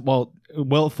means, because,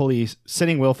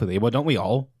 sinning willfully, don't we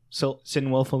all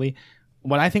sin willfully?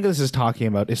 What I think this is talking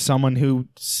about is someone who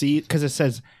because it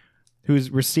says, who's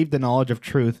received the knowledge of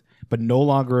truth, but they no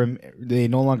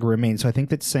longer remain. So I think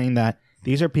that's saying that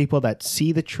these are people that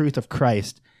see the truth of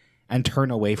Christ and turn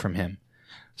away from him.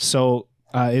 So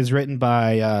it's written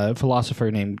by a philosopher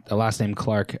named, last name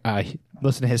Clark.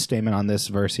 Listen to his statement on this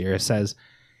verse here. It says,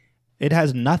 "It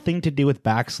has nothing to do with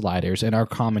backsliders in our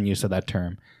common use of that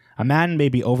term. A man may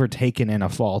be overtaken in a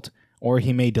fault, or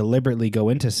he may deliberately go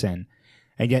into sin,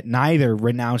 and yet neither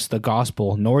renounce the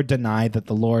gospel nor deny that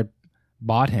the Lord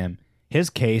bought him. His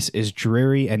case is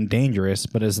dreary and dangerous,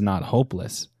 but is not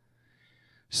hopeless."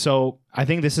 So I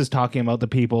think this is talking about the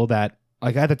people that,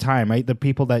 at the time, right? The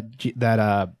people that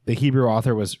the Hebrew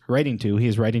author was writing to.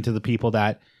 He's writing to the people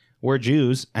that were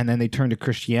Jews, and then they turned to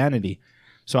Christianity.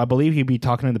 So I believe he'd be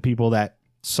talking to the people that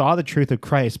saw the truth of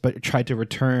Christ, but tried to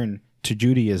return to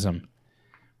Judaism.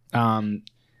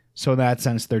 So in that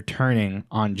sense, they're turning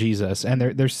on Jesus, and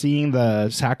they're seeing the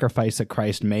sacrifice that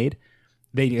Christ made.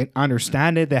 They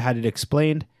understand it, they had it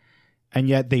explained, and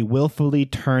yet they willfully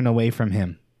turn away from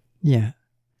him. Yeah.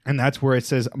 And that's where it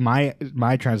says, my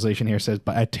translation here says,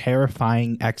 "but a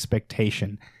terrifying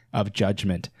expectation of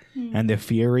judgment and the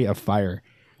fury of fire,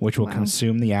 which will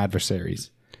consume the adversaries."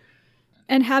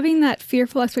 And having that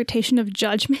fearful expectation of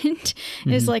judgment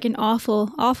is like an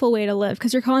awful, awful way to live,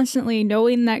 because you're constantly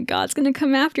knowing that God's going to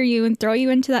come after you and throw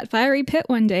you into that fiery pit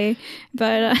one day.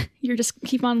 But you're just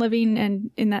keep on living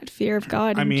and in that fear of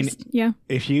God.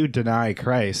 If you deny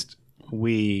Christ,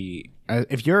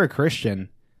 if you're a Christian,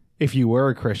 if you were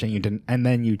a Christian, and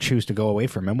then you choose to go away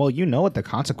from him, well, you know what the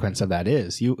consequence of that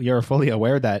is. You're fully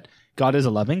aware that God is a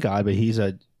loving God, but he's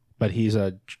a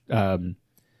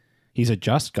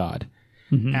just God.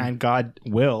 Mm-hmm. And God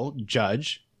will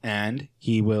judge, and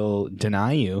he will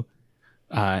deny you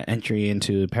entry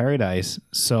into paradise.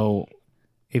 So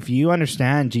if you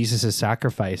understand Jesus'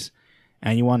 sacrifice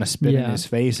and you want to spit in his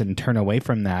face and turn away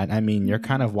from that, you're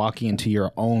kind of walking into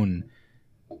your own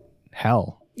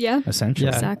hell. Yeah. Essentially.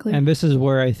 Yeah. Exactly. And this is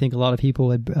where I think a lot of people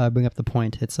would bring up the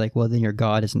point. It's like, well, then your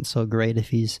God isn't so great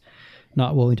if he's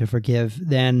not willing to forgive.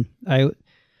 Then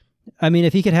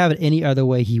if he could have it any other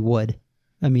way, he would.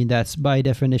 That's by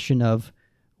definition of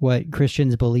what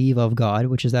Christians believe of God,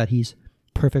 which is that he's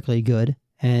perfectly good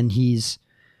and he's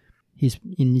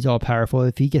all powerful.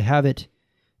 If he could have it,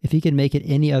 if he could make it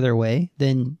any other way,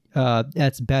 then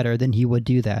that's better. Then he would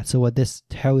do that. So what this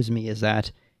tells me is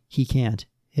that he can't.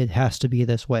 It has to be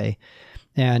this way.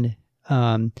 And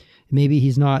Maybe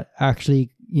he's not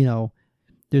actually,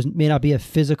 there may not be a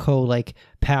physical like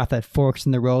path that forks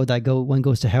in the road that one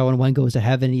goes to hell and one goes to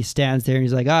heaven. And he stands there and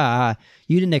he's like,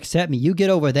 you didn't accept me. You get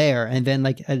over there, and then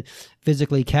like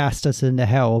physically cast us into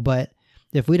hell. But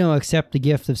if we don't accept the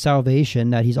gift of salvation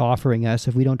that he's offering us,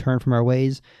 if we don't turn from our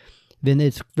ways, then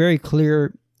it's very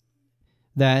clear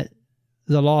that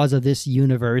the laws of this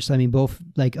universe, I mean, both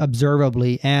like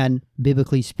observably and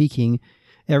biblically speaking,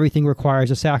 everything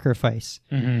requires a sacrifice.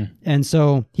 Mm-hmm. And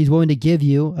so he's willing to give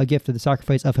you a gift of the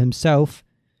sacrifice of himself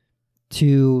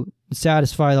to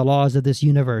satisfy the laws of this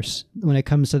universe when it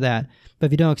comes to that. But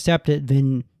if you don't accept it,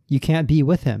 then you can't be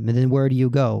with him. And then where do you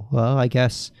go? Well, I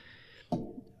guess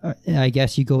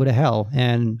you go to hell.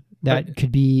 And that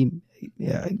could be,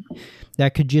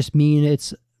 that could just mean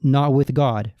it's not with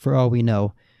God for all we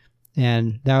know.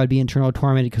 And that would be eternal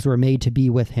torment because we're made to be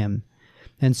with him.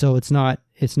 And so it's not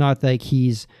like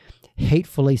he's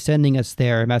hatefully sending us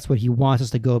there and that's what he wants us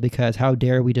to go, because how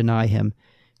dare we deny him?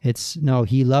 No,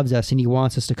 he loves us and he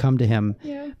wants us to come to him.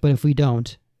 Yeah. But if we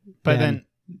don't. But then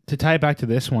to tie it back to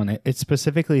this one, it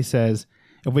specifically says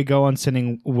if we go on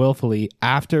sinning willfully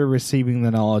after receiving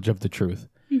the knowledge of the truth.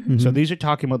 Mm-hmm. So these are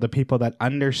talking about the people that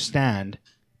understand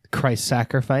Christ's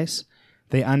sacrifice.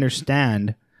 They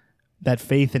understand that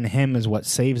faith in him is what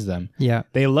saves them. Yeah.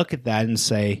 They look at that and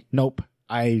say, nope,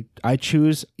 I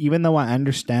choose, even though I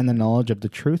understand the knowledge of the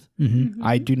truth, Mm-hmm.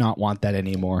 I do not want that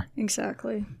anymore.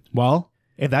 Exactly. Well,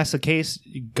 if that's the case,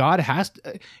 God has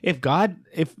to,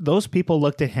 if those people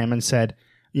looked at him and said,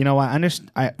 you know,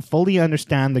 I fully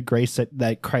understand the grace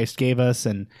that Christ gave us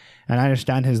and I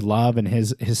understand his love and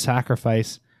his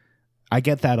sacrifice. I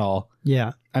get that all.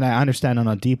 Yeah. And I understand on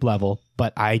a deep level,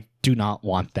 but I do not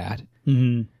want that.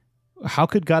 Mm-hmm. How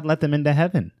could God let them into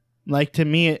heaven? Like, to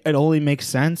me, it only makes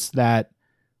sense that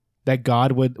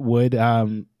God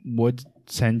would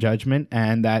send judgment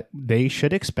and that they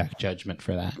should expect judgment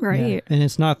for that. Right. Yeah. And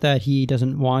it's not that he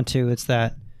doesn't want to, it's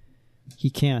that he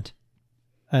can't.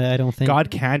 I don't think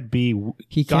God can't be.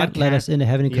 He can't let us into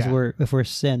heaven because if we're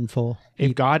sinful.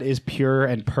 If God is pure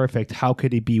and perfect, how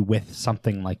could he be with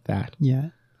something like that? Yeah.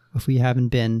 If we haven't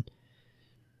been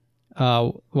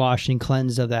washed and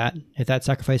cleansed of that, if that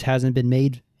sacrifice hasn't been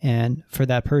made, and for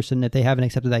that person, if they haven't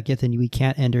accepted that gift, then we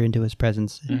can't enter into his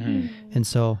presence. Mm-hmm. And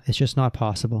so it's just not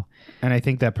possible. And I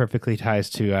think that perfectly ties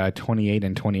to 28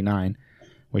 and 29,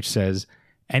 which says,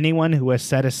 anyone who has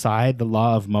set aside the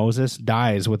law of Moses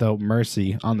dies without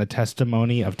mercy on the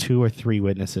testimony of 2 or 3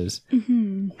 witnesses.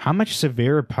 Mm-hmm. How much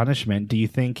severer punishment do you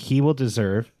think he will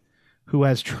deserve who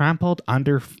has trampled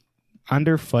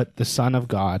underfoot the Son of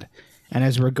God and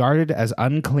has regarded as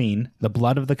unclean the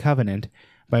blood of the covenant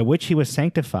by which he was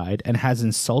sanctified and has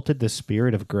insulted the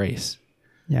Spirit of grace?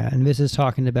 Yeah, and this is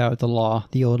talking about the law,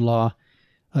 the old law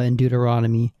in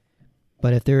Deuteronomy.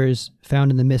 But if there is found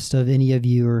in the midst of any of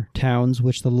your towns,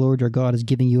 which the Lord your God is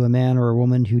giving you, a man or a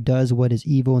woman who does what is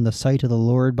evil in the sight of the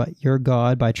Lord but your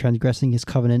God by transgressing his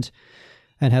covenant,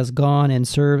 and has gone and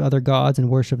served other gods and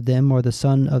worshipped them, or the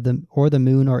sun of them, or the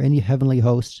moon, or any heavenly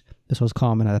host, this was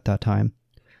common at that time,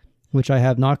 which I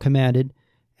have not commanded,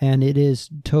 and it is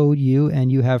told you,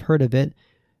 and you have heard of it,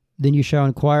 then you shall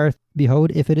inquire,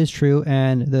 behold, if it is true,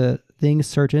 and the thing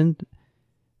certain,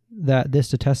 that this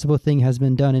detestable thing has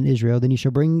been done in Israel, then you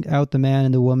shall bring out the man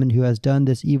and the woman who has done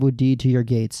this evil deed to your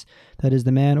gates, that is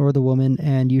the man or the woman,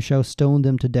 and you shall stone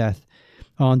them to death,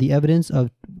 on the evidence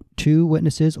of 2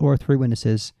 witnesses or 3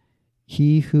 witnesses.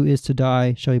 He who is to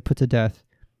die shall be put to death.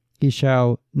 He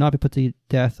shall not be put to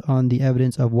death on the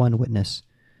evidence of 1 witness.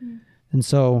 And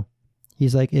so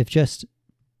he's like, if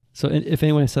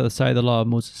anyone has set aside the law of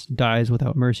Moses dies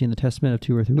without mercy in the testament of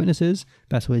 2 or 3 witnesses,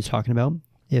 that's what he's talking about.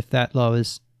 If that law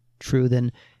is true,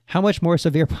 then how much more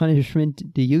severe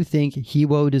punishment do you think he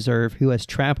will deserve who has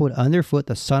trampled underfoot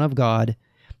the Son of God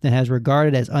and has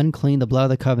regarded as unclean the blood of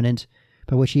the covenant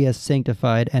by which he has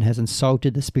sanctified and has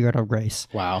insulted the Spirit of grace?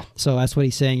 Wow. So that's what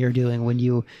he's saying you're doing when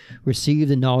you receive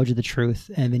the knowledge of the truth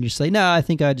and then you say, no, I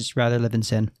think I'd just rather live in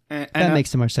sin. That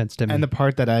makes so much sense to me. And the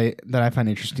part that I find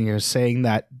interesting is saying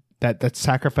that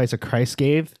sacrifice that Christ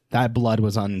gave, that blood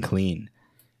was unclean.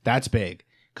 That's big.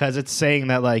 Because it's saying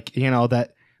that, like, you know,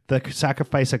 that the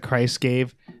sacrifice that Christ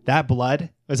gave, that blood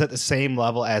was at the same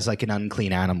level as like an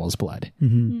unclean animal's blood.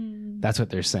 Mm-hmm. That's what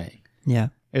they're saying. Yeah.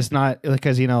 It's not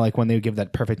because, you know, like when they would give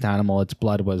that perfect animal, its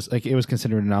blood was like, it was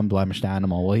considered an unblemished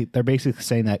animal. Well, they're basically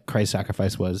saying that Christ's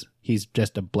sacrifice he's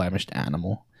just a blemished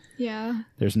animal. Yeah.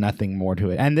 There's nothing more to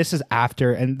it. And this is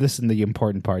after, and this is the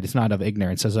important part, it's not of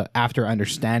ignorance, it's after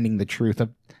understanding the truth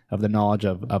of the knowledge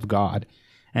of God,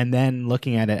 and then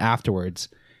looking at it afterwards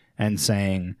and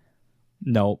saying,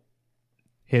 no,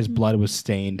 his blood was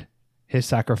stained his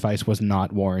sacrifice was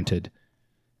not warranted.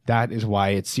 That is why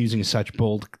it's using such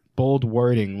bold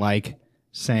wording, like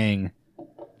saying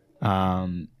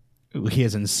he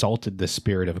has insulted the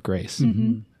Spirit of grace.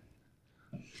 Mm-hmm.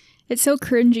 It's so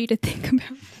cringy to think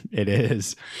about. It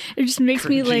is. It just makes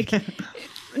me like,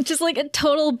 just like a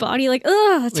total body like,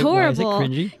 ugh, it's horrible. Why is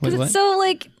it cringy? Because it's so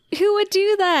like, who would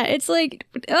do that? It's like,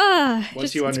 ugh, Once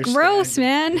just, you it's understand gross,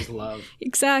 man. his love.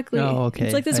 Exactly. Oh, okay.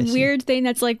 It's like this I see. weird thing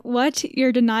that's like, what?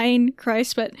 You're denying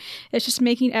Christ, but it's just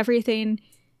making everything.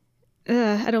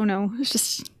 I don't know. It's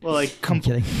just. Well, like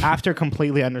kidding. after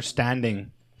completely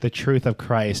understanding the truth of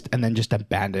Christ and then just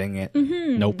abandoning it.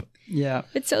 Mm-hmm. Nope. Yeah.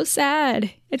 It's so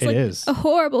sad. It's It like is. a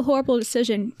horrible, horrible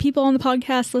decision. People on the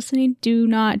podcast listening, do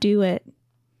not do it.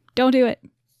 Don't do it.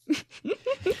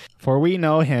 For we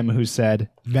know him who said,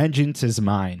 "Vengeance is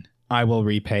mine, I will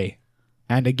repay."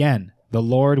 And again, the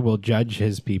Lord will judge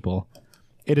his people.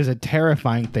 It is a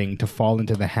terrifying thing to fall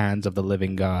into the hands of the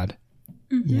living God.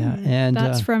 Yeah. And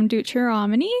That's from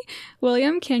Deuteronomy.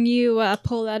 William, can you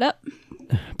pull that up?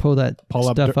 pull that Pull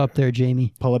up stuff up there,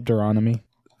 Jamie. Pull up Deuteronomy.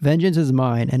 Vengeance is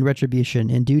mine, and retribution.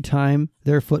 In due time,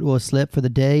 their foot will slip, for the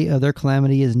day of their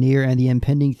calamity is near, and the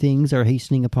impending things are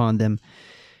hastening upon them.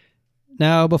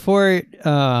 Now, before,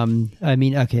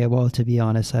 to be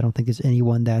honest, I don't think there's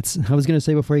anyone I was going to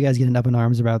say before you guys get up in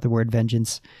arms about the word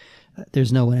vengeance,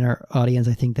 there's no one in our audience,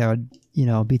 I think, that would,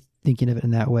 be thinking of it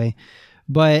in that way.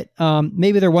 But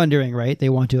maybe they're wondering, right? They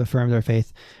want to affirm their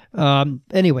faith.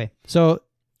 Anyway, so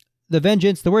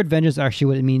the word vengeance, actually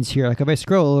what it means here, like if I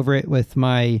scroll over it if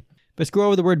I scroll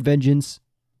over the word vengeance,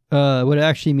 what it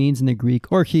actually means in the Greek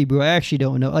or Hebrew, I actually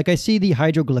don't know. Like I see the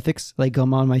hieroglyphics like on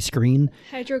my screen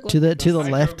to the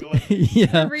left. Yeah.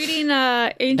 I'm reading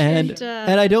ancient.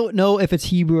 And I don't know if it's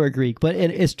Hebrew or Greek, but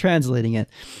it's translating it.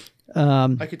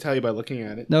 I could tell you by looking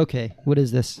at it. Okay, what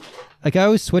is this? Like I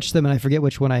always switch them and I forget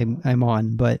which one I'm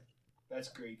on, but That's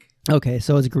Greek. okay,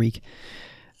 so it's Greek.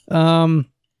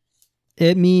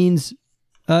 It means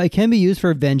it can be used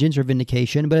for vengeance or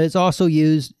vindication, but it's also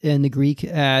used in the Greek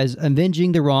as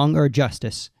avenging the wrong or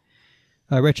justice,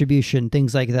 retribution,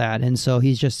 things like that. And so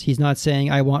he's not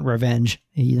saying I want revenge.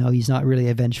 He's not really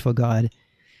a vengeful God.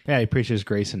 Yeah, he preaches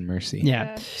grace and mercy.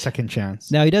 Yeah. Second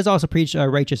chance. Now he does also preach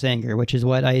righteous anger, which is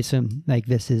what I assume like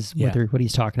this is what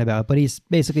he's talking about. But he's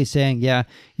basically saying,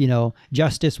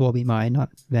 justice will be mine,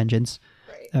 not vengeance,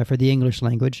 for the English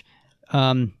language.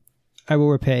 I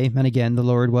will repay, and again, the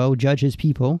Lord will judge his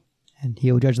people, and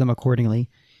he will judge them accordingly.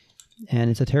 And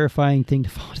it's a terrifying thing to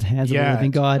fall into the hands of the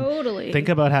living God. Totally. Think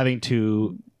about having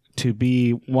to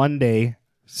be one day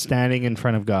standing in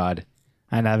front of God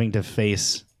and having to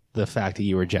face the fact that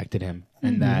you rejected him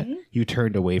and that you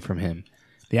turned away from him.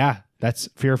 Yeah, that's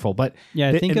fearful. But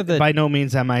by no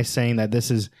means am I saying that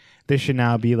this should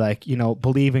now be like,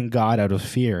 believe in God out of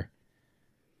fear.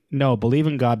 No, believe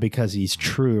in God because he's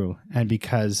true and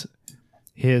because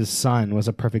his son was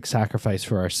a perfect sacrifice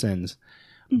for our sins.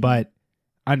 But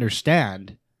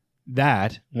understand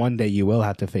that one day you will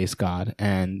have to face God,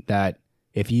 and that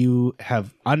if you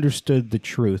have understood the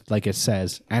truth, like it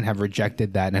says, and have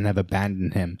rejected that and have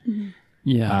abandoned him,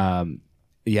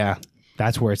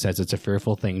 that's where it says it's a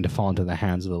fearful thing to fall into the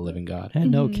hands of the living God.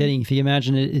 And no kidding. If you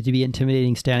imagine it to be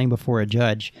intimidating standing before a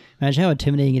judge, imagine how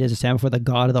intimidating it is to stand before the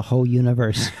God of the whole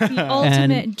universe. The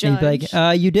ultimate judge. And be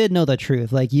like, you did know the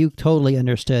truth. Like, you totally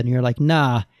understood. And you're like,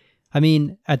 nah. I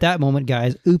mean, at that moment,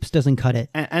 guys, oops doesn't cut it.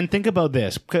 And think about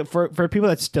this. For people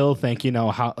that still think,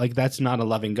 how like that's not a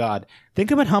loving God, think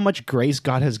about how much grace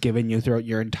God has given you throughout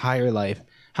your entire life.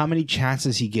 How many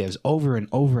chances he gives over and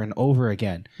over and over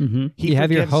again. Mm-hmm. You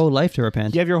have your whole life to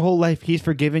repent. You have your whole life. He's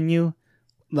forgiven you.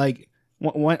 Like,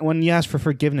 when you ask for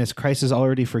forgiveness, Christ has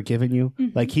already forgiven you.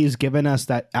 Mm-hmm. Like, he's given us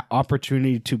that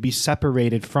opportunity to be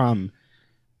separated from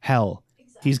hell.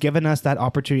 Exactly. He's given us that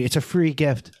opportunity. It's a free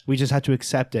gift. We just had to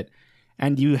accept it.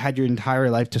 And you had your entire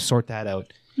life to sort that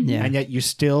out. Yeah. And yet you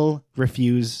still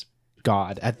refuse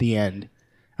God at the end.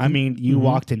 I mean, you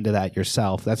walked into that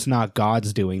yourself. That's not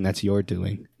God's doing. That's your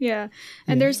doing. Yeah.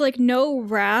 And there's like no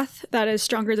wrath that is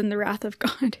stronger than the wrath of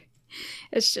God.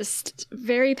 It's just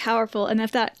very powerful. And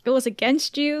if that goes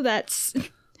against you,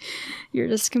 you're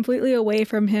just completely away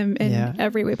from him in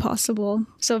every way possible.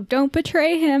 So don't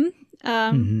betray him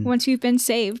once you've been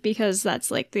saved, because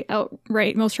that's like the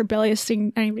outright most rebellious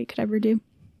thing anybody could ever do.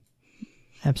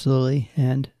 Absolutely.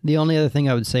 And the only other thing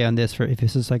I would say on this, if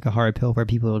this is like a hard pill for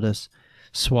people to just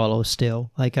swallow still,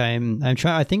 like I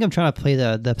think I'm trying to play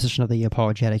the position of the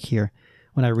apologetic here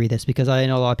when I read this, because I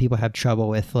know a lot of people have trouble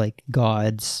with like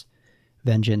God's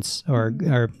vengeance, or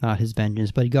not his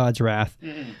vengeance, but God's wrath.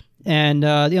 And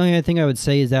the only other thing I would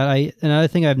say is that another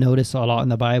thing I've noticed a lot in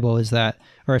the Bible is that,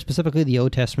 or specifically the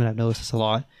Old Testament, I've noticed this a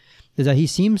lot, is that he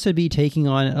seems to be taking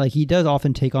on, like he does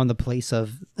often take on the place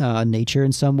of nature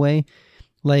in some way.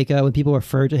 Like when people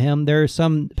refer to him, there are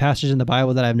some passages in the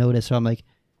Bible that I've noticed where I'm like,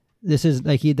 this is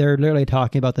like they're literally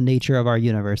talking about the nature of our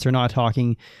universe. They're not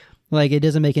talking, like it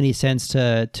doesn't make any sense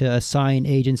to assign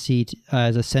agency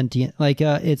as a sentient, like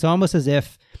it's almost as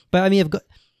if, but I mean,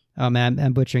 oh man,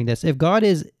 I'm butchering this. If God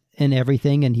is in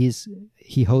everything and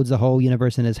he holds the whole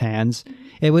universe in his hands,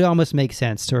 it would almost make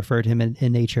sense to refer to him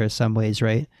in nature in some ways,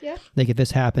 right? Yeah. Like if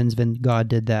this happens, then God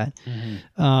did that.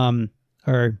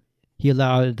 Or he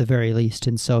allowed it at the very least.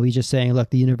 And so he's just saying,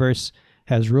 look, the universe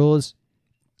has rules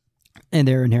and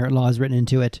there are inherent laws written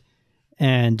into it.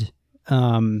 And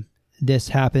this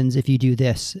happens if you do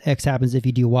this. X happens if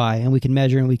you do Y. And we can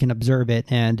measure and we can observe it.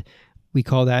 And we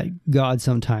call that God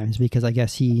sometimes because I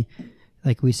guess he,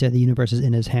 like we said, the universe is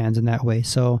in his hands in that way.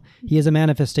 So he is a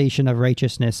manifestation of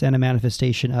righteousness and a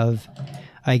manifestation of,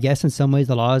 I guess, in some ways,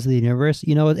 the laws of the universe.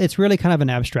 You know, it's really kind of an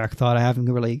abstract thought. I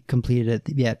haven't really completed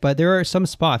it yet. But there are some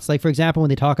spots, like, for example, when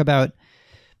they talk about,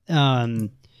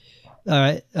 when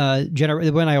I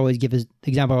always give his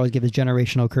example, I always give his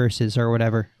generational curses or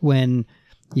whatever. When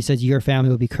he says your family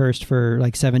will be cursed for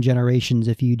like 7 generations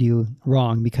if you do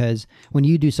wrong, because when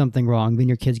you do something wrong, then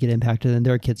your kids get impacted and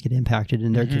their kids get impacted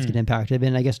and their kids get impacted.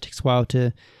 And I guess it takes a while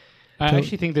to... I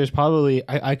actually think there's probably,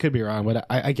 I could be wrong, but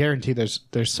I guarantee there's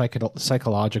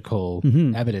psychological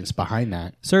evidence behind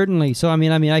that. Certainly. So, I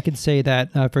mean, I could say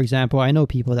that, for example, I know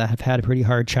people that have had a pretty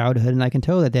hard childhood and I can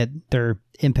tell that they're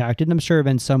impacted, and I'm sure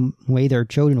in some way their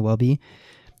children will be.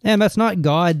 And that's not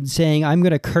God saying, I'm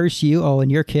going to curse you. Oh,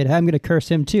 and your kid, I'm going to curse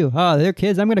him too. Oh, their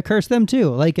kids, I'm going to curse them too.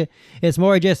 Like, it's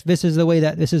more just, this is the way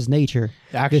that, this is nature.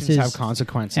 Actions have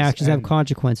consequences. Actions have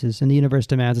consequences, and the universe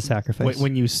demands a sacrifice.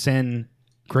 When you sin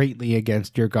greatly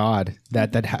against your God,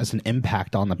 that has an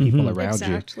impact on the people around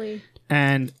you.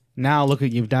 And now look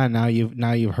what you've done. Now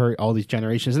you've hurt all these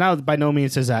generations. Now, by no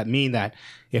means does that mean that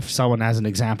if someone has an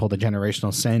example, the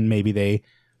generational sin, maybe they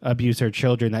abuse their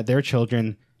children, that their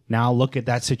children now look at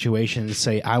that situation and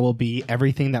say, I will be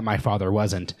everything that my father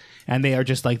wasn't. And they are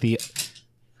just like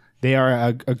they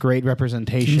are a great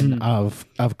representation of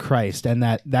Christ. And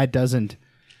that doesn't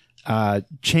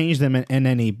change them in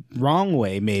any wrong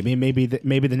way. Maybe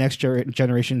the next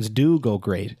generations do go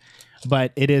great.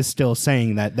 But it is still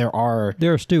saying that there are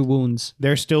still wounds.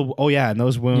 And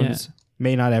those wounds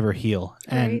may not ever heal.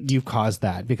 And you've caused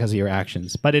that because of your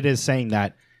actions. But it is saying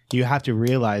that you have to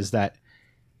realize that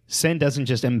sin doesn't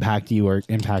just impact you or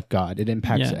impact God. It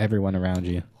impacts everyone around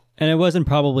you. And it wasn't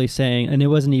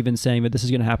even saying that this is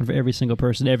going to happen for every single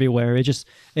person everywhere.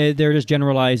 They're just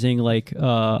generalizing like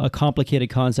a complicated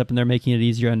concept, and they're making it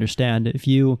easier to understand. If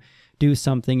you do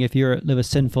something, if you live a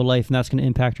sinful life, and that's going to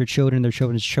impact your children, their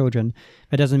children's children,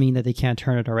 that doesn't mean that they can't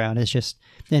turn it around. It's just,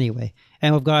 anyway.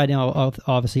 And with God,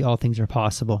 obviously all things are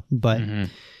possible. But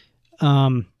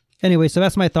anyway, so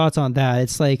that's my thoughts on that.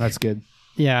 It's like... That's good.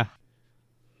 Yeah.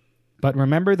 But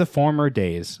remember the former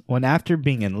days, when after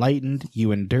being enlightened,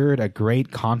 you endured a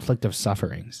great conflict of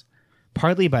sufferings,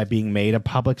 partly by being made a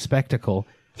public spectacle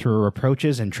through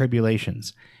reproaches and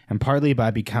tribulations, and partly by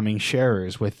becoming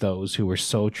sharers with those who were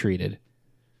so treated.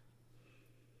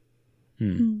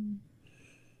 Well,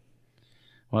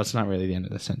 it's not really the end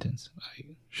of the sentence.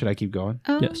 Should I keep going?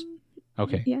 Yes.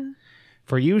 Okay. Yeah.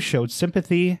 For you showed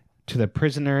sympathy to the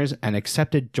prisoners and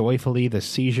accepted joyfully the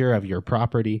seizure of your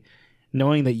property,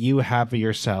 knowing that you have for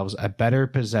yourselves a better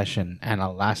possession and a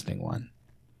lasting one.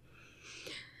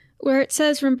 Where it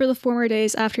says, remember the former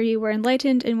days after you were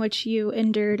enlightened, in which you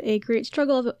endured a great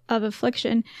struggle of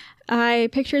affliction, I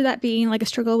picture that being like a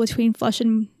struggle between flesh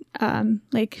and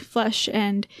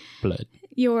blood,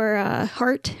 your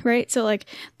heart, right? So like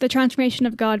the transformation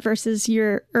of God versus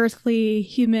your earthly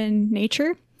human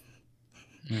nature,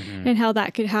 and how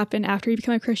that could happen after you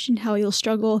become a Christian, how you'll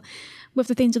struggle with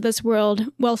the things of this world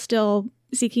while still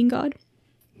seeking God.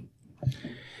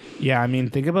 Yeah, I mean,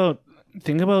 think about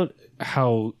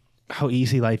how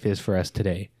easy life is for us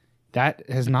today. That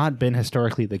has not been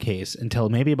historically the case until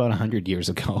maybe about 100 years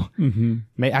ago.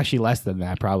 Actually less than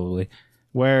that, probably.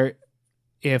 Where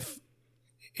if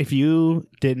you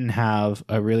didn't have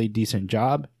a really decent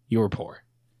job, you were poor.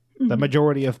 The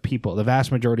majority of people, the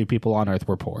vast majority of people on earth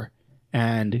were poor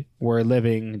and were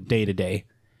living day to day.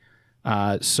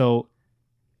 So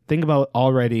think about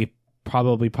already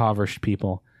probably impoverished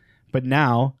people, but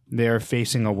now they're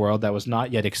facing a world that was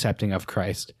not yet accepting of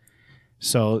Christ.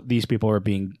 So these people are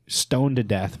being stoned to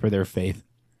death for their faith.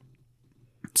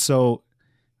 So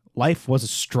life was a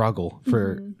struggle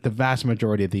for the vast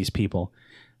majority of these people.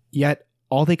 Yet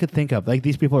all they could think of, like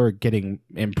these people are getting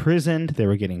imprisoned, they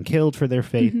were getting killed for their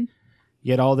faith.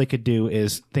 Yet all they could do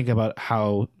is think about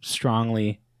how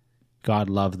strongly God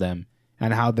loved them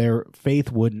and how their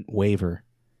faith wouldn't waver.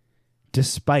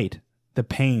 Despite the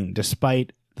pain,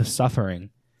 despite the suffering,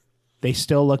 they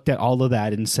still looked at all of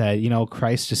that and said, you know,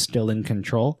 Christ is still in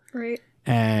control. Right.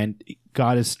 And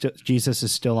Jesus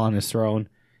is still on his throne.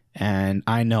 And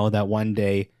I know that one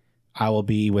day I will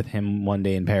be with him one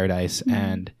day in paradise.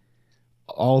 And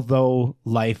although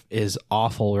life is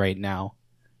awful right now,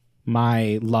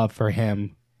 my love for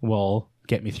him will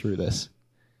get me through this.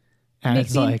 And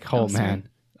it's like, oh man.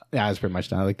 Yeah, it's pretty much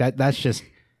done. Like that's just,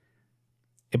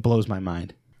 it blows my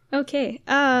mind. Okay.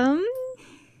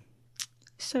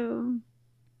 So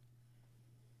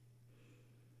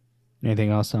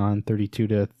anything else on 32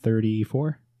 to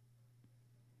 34?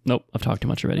 Nope, I've talked too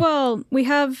much already. Well, we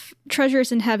have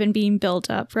treasures in heaven being built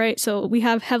up, right? So we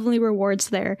have heavenly rewards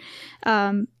there.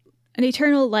 An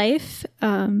eternal life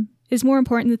is more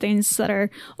important than things that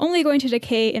are only going to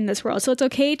decay in this world. So it's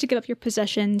okay to give up your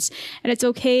possessions, and it's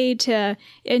okay to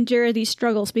endure these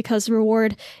struggles because the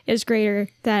reward is greater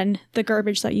than the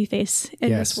garbage that you face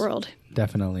in this world.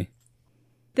 Definitely.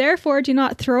 Therefore, do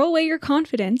not throw away your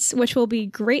confidence, which will be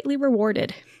greatly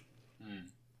rewarded.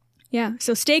 Yeah,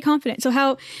 so stay confident. So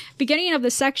how beginning of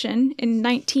the section in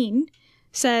 19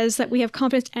 says that we have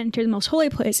confidence to enter the most holy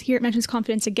place. Here it mentions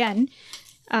confidence again.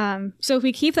 So if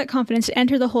we keep that confidence to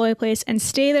enter the holy place and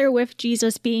stay there with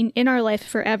Jesus being in our life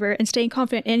forever and staying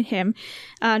confident in him,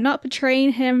 not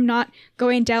betraying him, not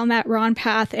going down that wrong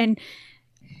path and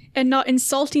not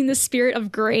insulting the spirit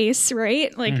of grace,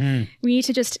 right? Like we need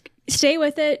to just stay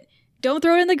with it. Don't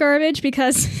throw it in the garbage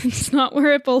because it's not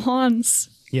where it belongs.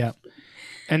 Yeah.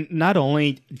 And not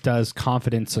only does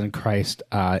confidence in Christ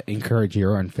encourage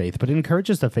your own faith, but it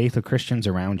encourages the faith of Christians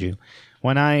around you.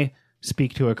 When I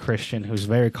speak to a Christian who's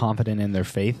very confident in their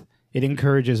faith, it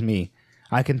encourages me.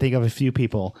 I can think of a few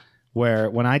people where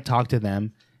when I talk to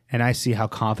them and I see how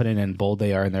confident and bold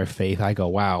they are in their faith, I go,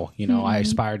 wow, you know, I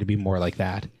aspire to be more like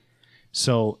that.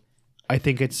 So I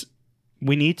think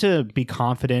we need to be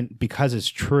confident because it's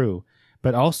true,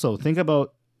 but also think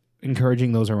about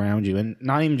encouraging those around you, and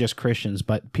not even just Christians,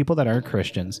 but people that aren't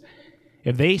Christians.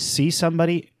 If they see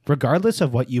somebody, regardless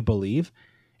of what you believe,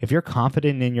 if you're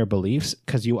confident in your beliefs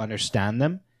because you understand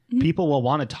them, people will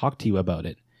want to talk to you about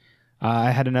it.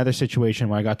 I had another situation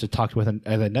where I got to talk with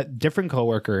a different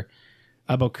coworker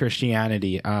about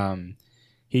Christianity.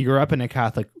 He grew up in a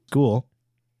Catholic school.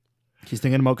 He's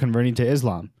thinking about converting to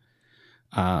Islam.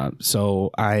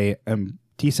 So I am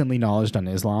decently knowledgeable on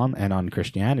Islam and on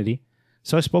Christianity.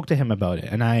 So I spoke to him about it,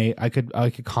 and I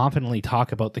could confidently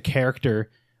talk about the character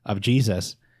of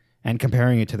Jesus and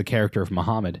comparing it to the character of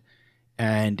Muhammad.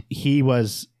 And he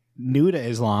was new to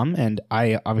Islam, and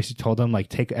I obviously told him, like,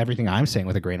 take everything I'm saying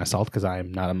with a grain of salt because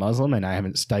I'm not a Muslim and I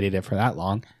haven't studied it for that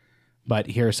long. But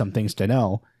here are some things to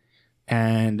know.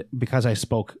 And because I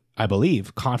spoke, I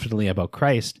believe, confidently about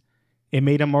Christ, it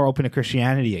made him more open to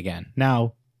Christianity again.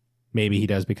 Now, maybe he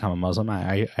does become a Muslim.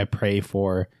 I pray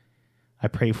for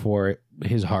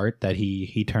his heart that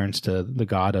he turns to the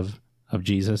God of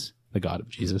Jesus,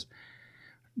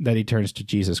 that he turns to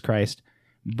Jesus Christ.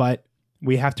 But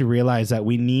we have to realize that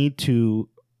we need to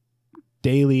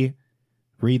daily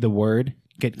read the word,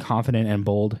 get confident and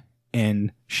bold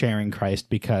in sharing Christ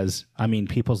because, I mean,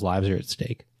 people's lives are at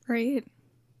stake. Right.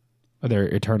 Their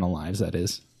eternal lives, that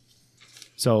is.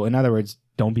 So, in other words,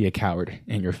 don't be a coward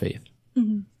in your faith.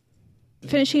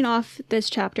 Finishing off this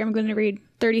chapter, I'm going to read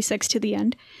 36 to the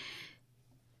end.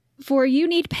 For you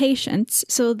need patience,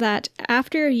 so that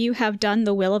after you have done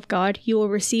the will of God, you will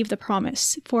receive the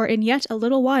promise. For in yet a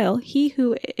little while, he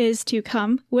who is to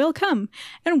come will come,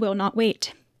 and will not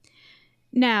wait.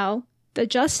 Now, the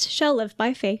just shall live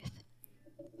by faith.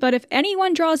 But if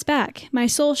anyone draws back, my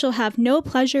soul shall have no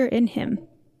pleasure in him.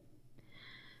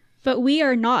 But we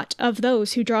are not of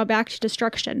those who draw back to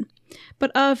destruction,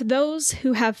 but of those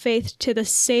who have faith to the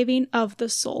saving of the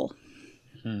soul.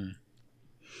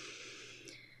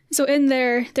 So in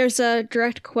there's a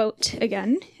direct quote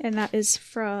again, and that is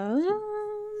from,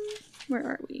 where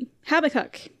are we?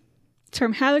 Habakkuk. It's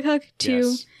from Habakkuk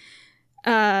 2,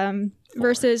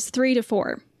 verses 3 to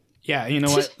 4. Yeah, you know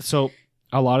what? So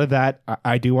a lot of that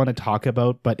I do want to talk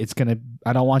about, but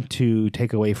I don't want to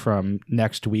take away from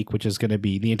next week, which is going to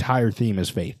be, the entire theme is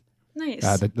faith.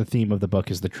 Nice. The theme of the book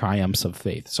is the triumphs of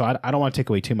faith. So I don't want to take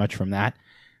away too much from that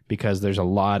because there's a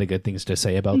lot of good things to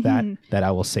say about that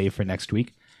I will save for next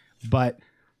week. But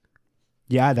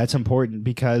yeah, that's important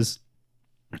because,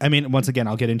 I mean, once again,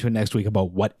 I'll get into it next week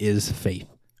about what is faith.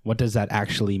 what does that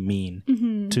actually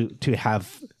mean to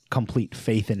have complete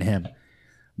faith in him.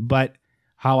 But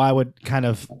how I would kind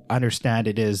of understand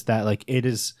it is that like it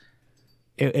is,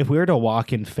 if we were to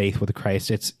walk in faith with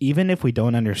Christ, it's even if we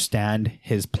don't understand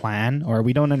his plan or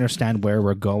we don't understand where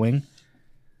we're going,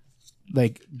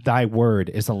 like thy word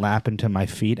is a lamp unto my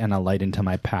feet and a light into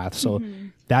my path. So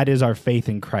that is our faith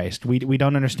in Christ. We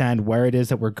don't understand where it is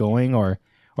that we're going or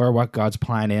what God's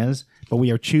plan is, but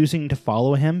we are choosing to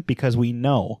follow him because we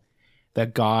know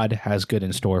that God has good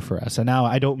in store for us. And now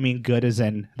I don't mean good as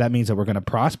in that means that we're going to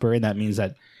prosper and that means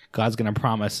that God's going to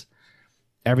promise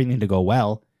everything to go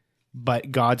well.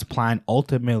 But God's plan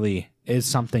ultimately is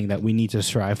something that we need to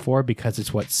strive for because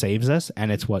it's what saves us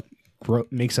and it's what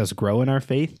makes us grow in our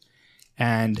faith.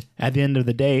 And at the end of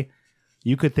the day,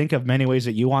 you could think of many ways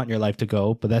that you want your life to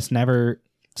go, but that's never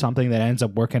something that ends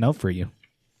up working out for you.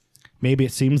 Maybe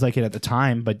it seems like it at the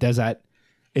time, but is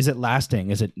it lasting?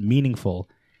 Is it meaningful?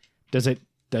 Does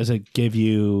it give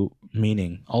you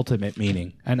meaning, ultimate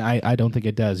meaning? And I don't think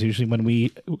it does. Usually when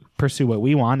we pursue what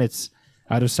we want, it's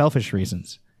out of selfish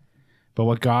reasons. But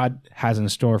what God has in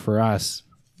store for us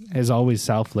is always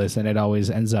selfless, and it always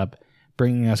ends up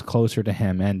bringing us closer to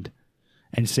him and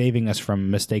saving us from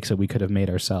mistakes that we could have made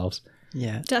ourselves.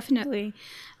 Yeah. Definitely.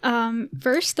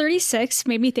 Verse 36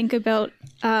 made me think about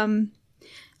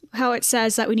how it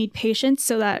says that we need patience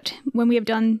so that when we have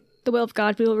done the will of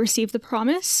God, we will receive the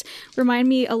promise. Remind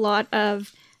me a lot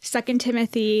of 2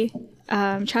 Timothy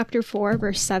chapter 4,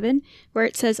 verse 7, where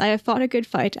it says, I have fought a good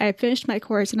fight, I have finished my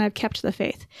course, and I have kept the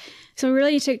faith. So we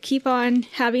really need to keep on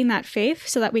having that faith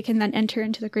so that we can then enter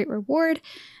into the great reward,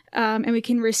 and we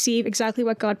can receive exactly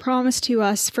what God promised to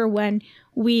us for when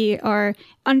we are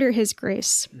under his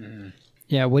grace.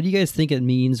 Yeah, what do you guys think it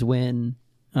means when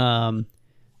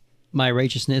my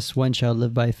righteousness, one shall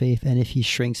live by faith, and if he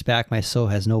shrinks back, my soul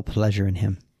has no pleasure in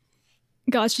him?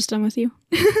 God's just done with you.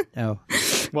 Oh.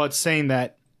 Well, it's saying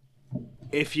that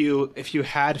if you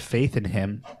had faith in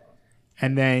him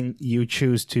and then you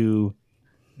choose to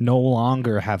no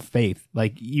longer have faith,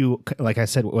 like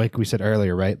we said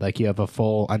earlier, right? Like you have a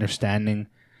full understanding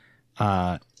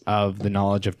of the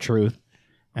knowledge of truth,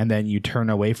 and then you turn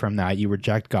away from that, you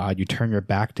reject God, you turn your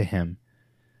back to him.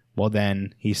 Well,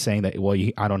 then he's saying that,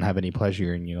 I don't have any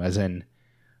pleasure in you, as in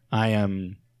how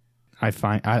do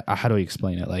we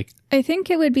explain it? Like, I think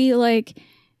it would be like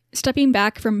stepping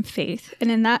back from faith. And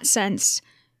in that sense,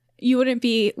 you wouldn't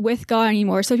be with God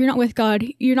anymore. So if you're not with God,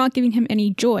 you're not giving him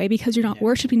any joy because you're not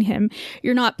worshiping him.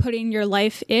 You're not putting your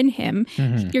life in him.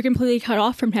 You're completely cut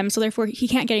off from him. So therefore, he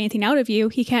can't get anything out of you.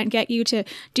 He can't get you to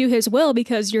do his will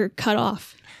because you're cut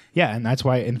off. Yeah, and that's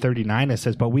why in 39 it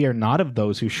says, but we are not of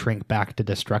those who shrink back to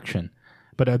destruction,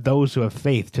 but of those who have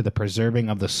faith to the preserving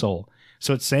of the soul.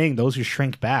 So it's saying those who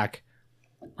shrink back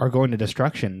are going to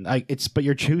destruction. But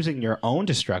you're choosing your own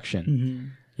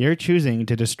destruction. You're choosing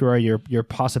to destroy your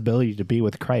possibility to be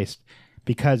with Christ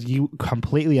because you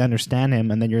completely understand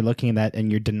him, and then you're looking at that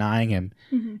and you're denying him.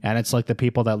 And it's like the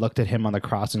people that looked at him on the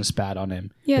cross and spat on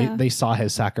him. Yeah. They saw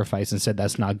his sacrifice and said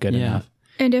that's not good enough.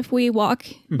 And if we walk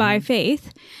by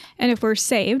faith, and if we're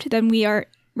saved, then we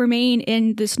remain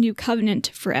in this new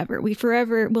covenant forever. We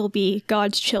forever will be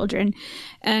God's children,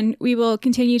 and we will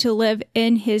continue to live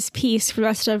in his peace for the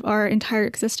rest of our entire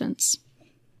existence.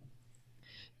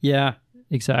 Yeah,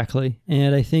 exactly.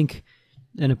 And I think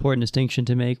an important distinction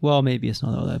to make, well, maybe it's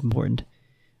not all that important.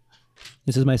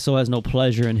 It says my soul has no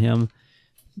pleasure in him.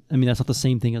 I mean, that's not the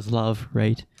same thing as love,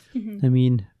 right? I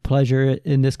mean, pleasure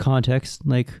in this context,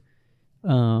 like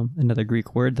another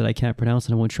Greek word that I can't pronounce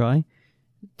and I won't try,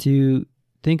 to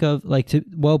think of like to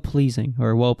well-pleasing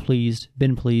or well-pleased,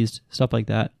 been pleased, stuff like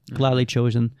that, gladly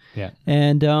chosen. Yeah.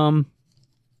 And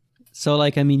so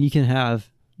like, I mean, you can have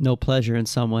no pleasure in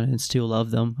someone and still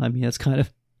love them. I mean, it's kind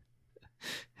of,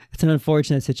 it's an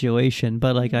unfortunate situation,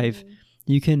 but like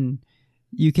you can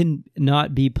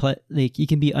not be, you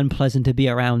can be unpleasant to be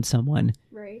around someone.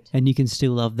 Right. And you can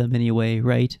still love them anyway,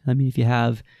 right? I mean, if you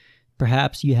have,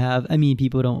 perhaps you have, I mean,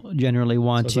 people don't generally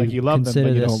want to like you love them,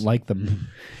 but you this. don't like them.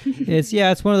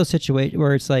 It's one of those situations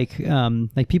where it's like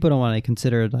people don't want to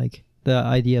consider like the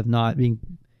idea of not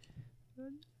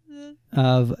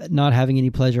having any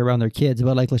pleasure around their kids.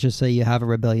 But like, let's just say you have a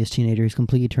rebellious teenager who's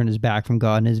completely turned his back from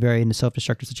God and is very in a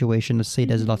self-destructive situation. Let's say he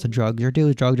does lots of drugs or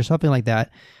deals drugs or something like that.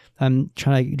 I'm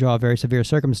trying to draw a very severe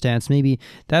circumstance. Maybe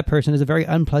that person is a very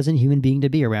unpleasant human being to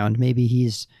be around. Maybe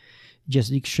he's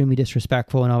just extremely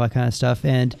disrespectful and all that kind of stuff.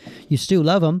 And you still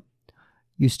love him.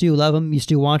 You still love him. You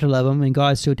still want to love him. And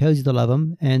God still tells you to love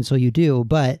him. And so you do.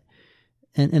 But,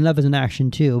 and love is an action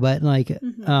too. But like,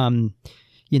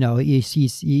 you know,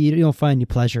 you don't find any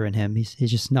pleasure in him. He's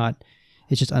just not,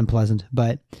 It's just unpleasant.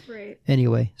 But Right.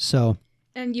 anyway, so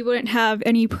And you wouldn't have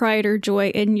any pride or joy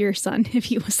in your son if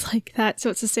he was like that. So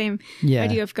it's the same yeah,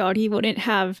 idea of God. He wouldn't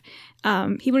have,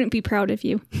 he wouldn't be proud of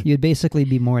you. you'd basically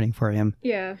be mourning for him,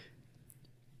 Yeah.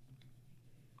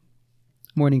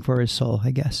 mourning for his soul,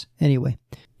 I guess. Anyway,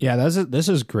 Yeah, this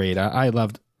is great. I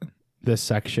loved this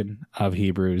section of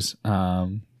Hebrews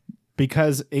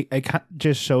because it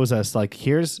just shows us like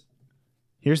here's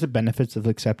the benefits of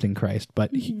accepting Christ.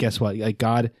 But guess what? Like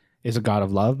God is a God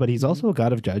of love, but He's also a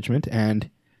God of judgment, and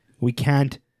we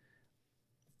can't.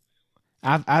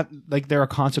 Like there are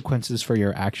consequences for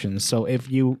your actions. So if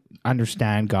you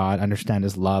understand God, understand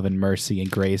His love and mercy and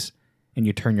grace, and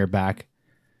you turn your back,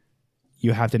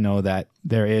 you have to know that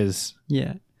there is.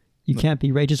 yeah, you can't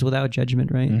be righteous without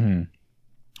judgment, right? Mm-hmm.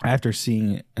 After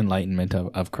seeing enlightenment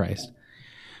of Christ.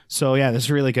 So yeah, this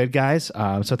is really good, guys.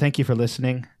 So thank you for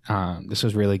listening. This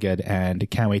was really good, and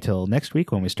can't wait till next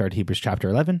week when we start Hebrews chapter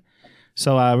 11.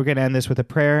 So we're going to end this with a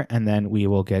prayer, and then we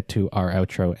will get to our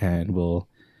outro, and we'll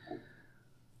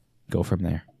go from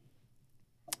there.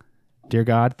 Dear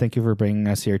God, thank you for bringing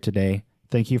us here today.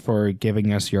 Thank you for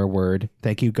giving us your word.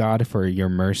 Thank you, God, for your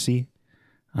mercy,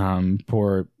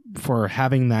 for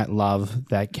having that love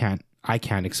that I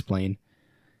can't explain.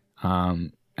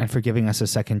 And for giving us a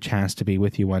second chance to be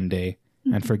with you one day,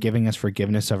 and for giving us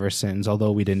forgiveness of our sins,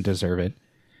 although we didn't deserve it.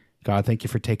 God, thank you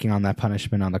for taking on that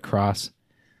punishment on the cross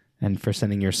and for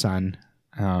sending your son.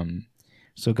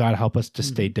 So God, help us to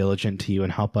stay diligent to you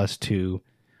and help us to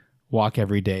walk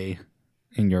every day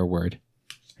in your word.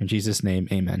 In Jesus' name,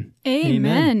 amen.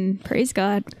 Amen. Praise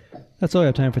God. That's all we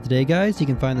have time for today, guys. You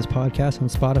can find this podcast on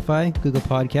Spotify, Google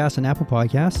Podcasts, and Apple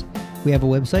Podcasts. We have a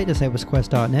website,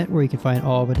 disciplesquest.net, where you can find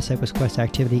all of the Disciples Quest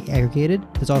activity aggregated.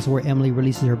 That's also where Emily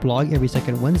releases her blog every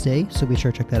second Wednesday, so be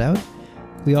sure to check that out.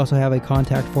 We also have a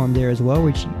contact form there as well,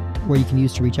 where you can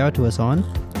use to reach out to us on.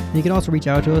 And you can also reach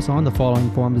out to us on the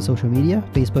following forms of social media: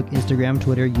 Facebook, Instagram,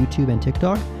 Twitter, YouTube, and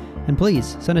TikTok. And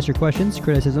please, send us your questions,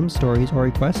 criticisms, stories, or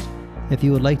requests. If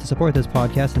you would like to support this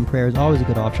podcast, then prayer is always a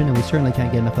good option, and we certainly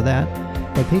can't get enough of that.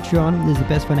 But Patreon is the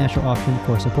best financial option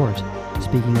for support.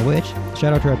 Speaking of which,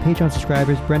 shout out to our Patreon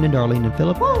subscribers, Brendan, Darlene, and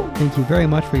Philip. Thank you very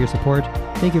much for your support.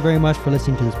 Thank you very much for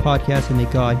listening to this podcast, and may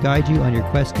God guide you on your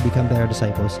quest to become better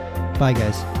disciples. Bye,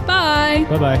 guys. Bye.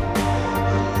 Bye-bye.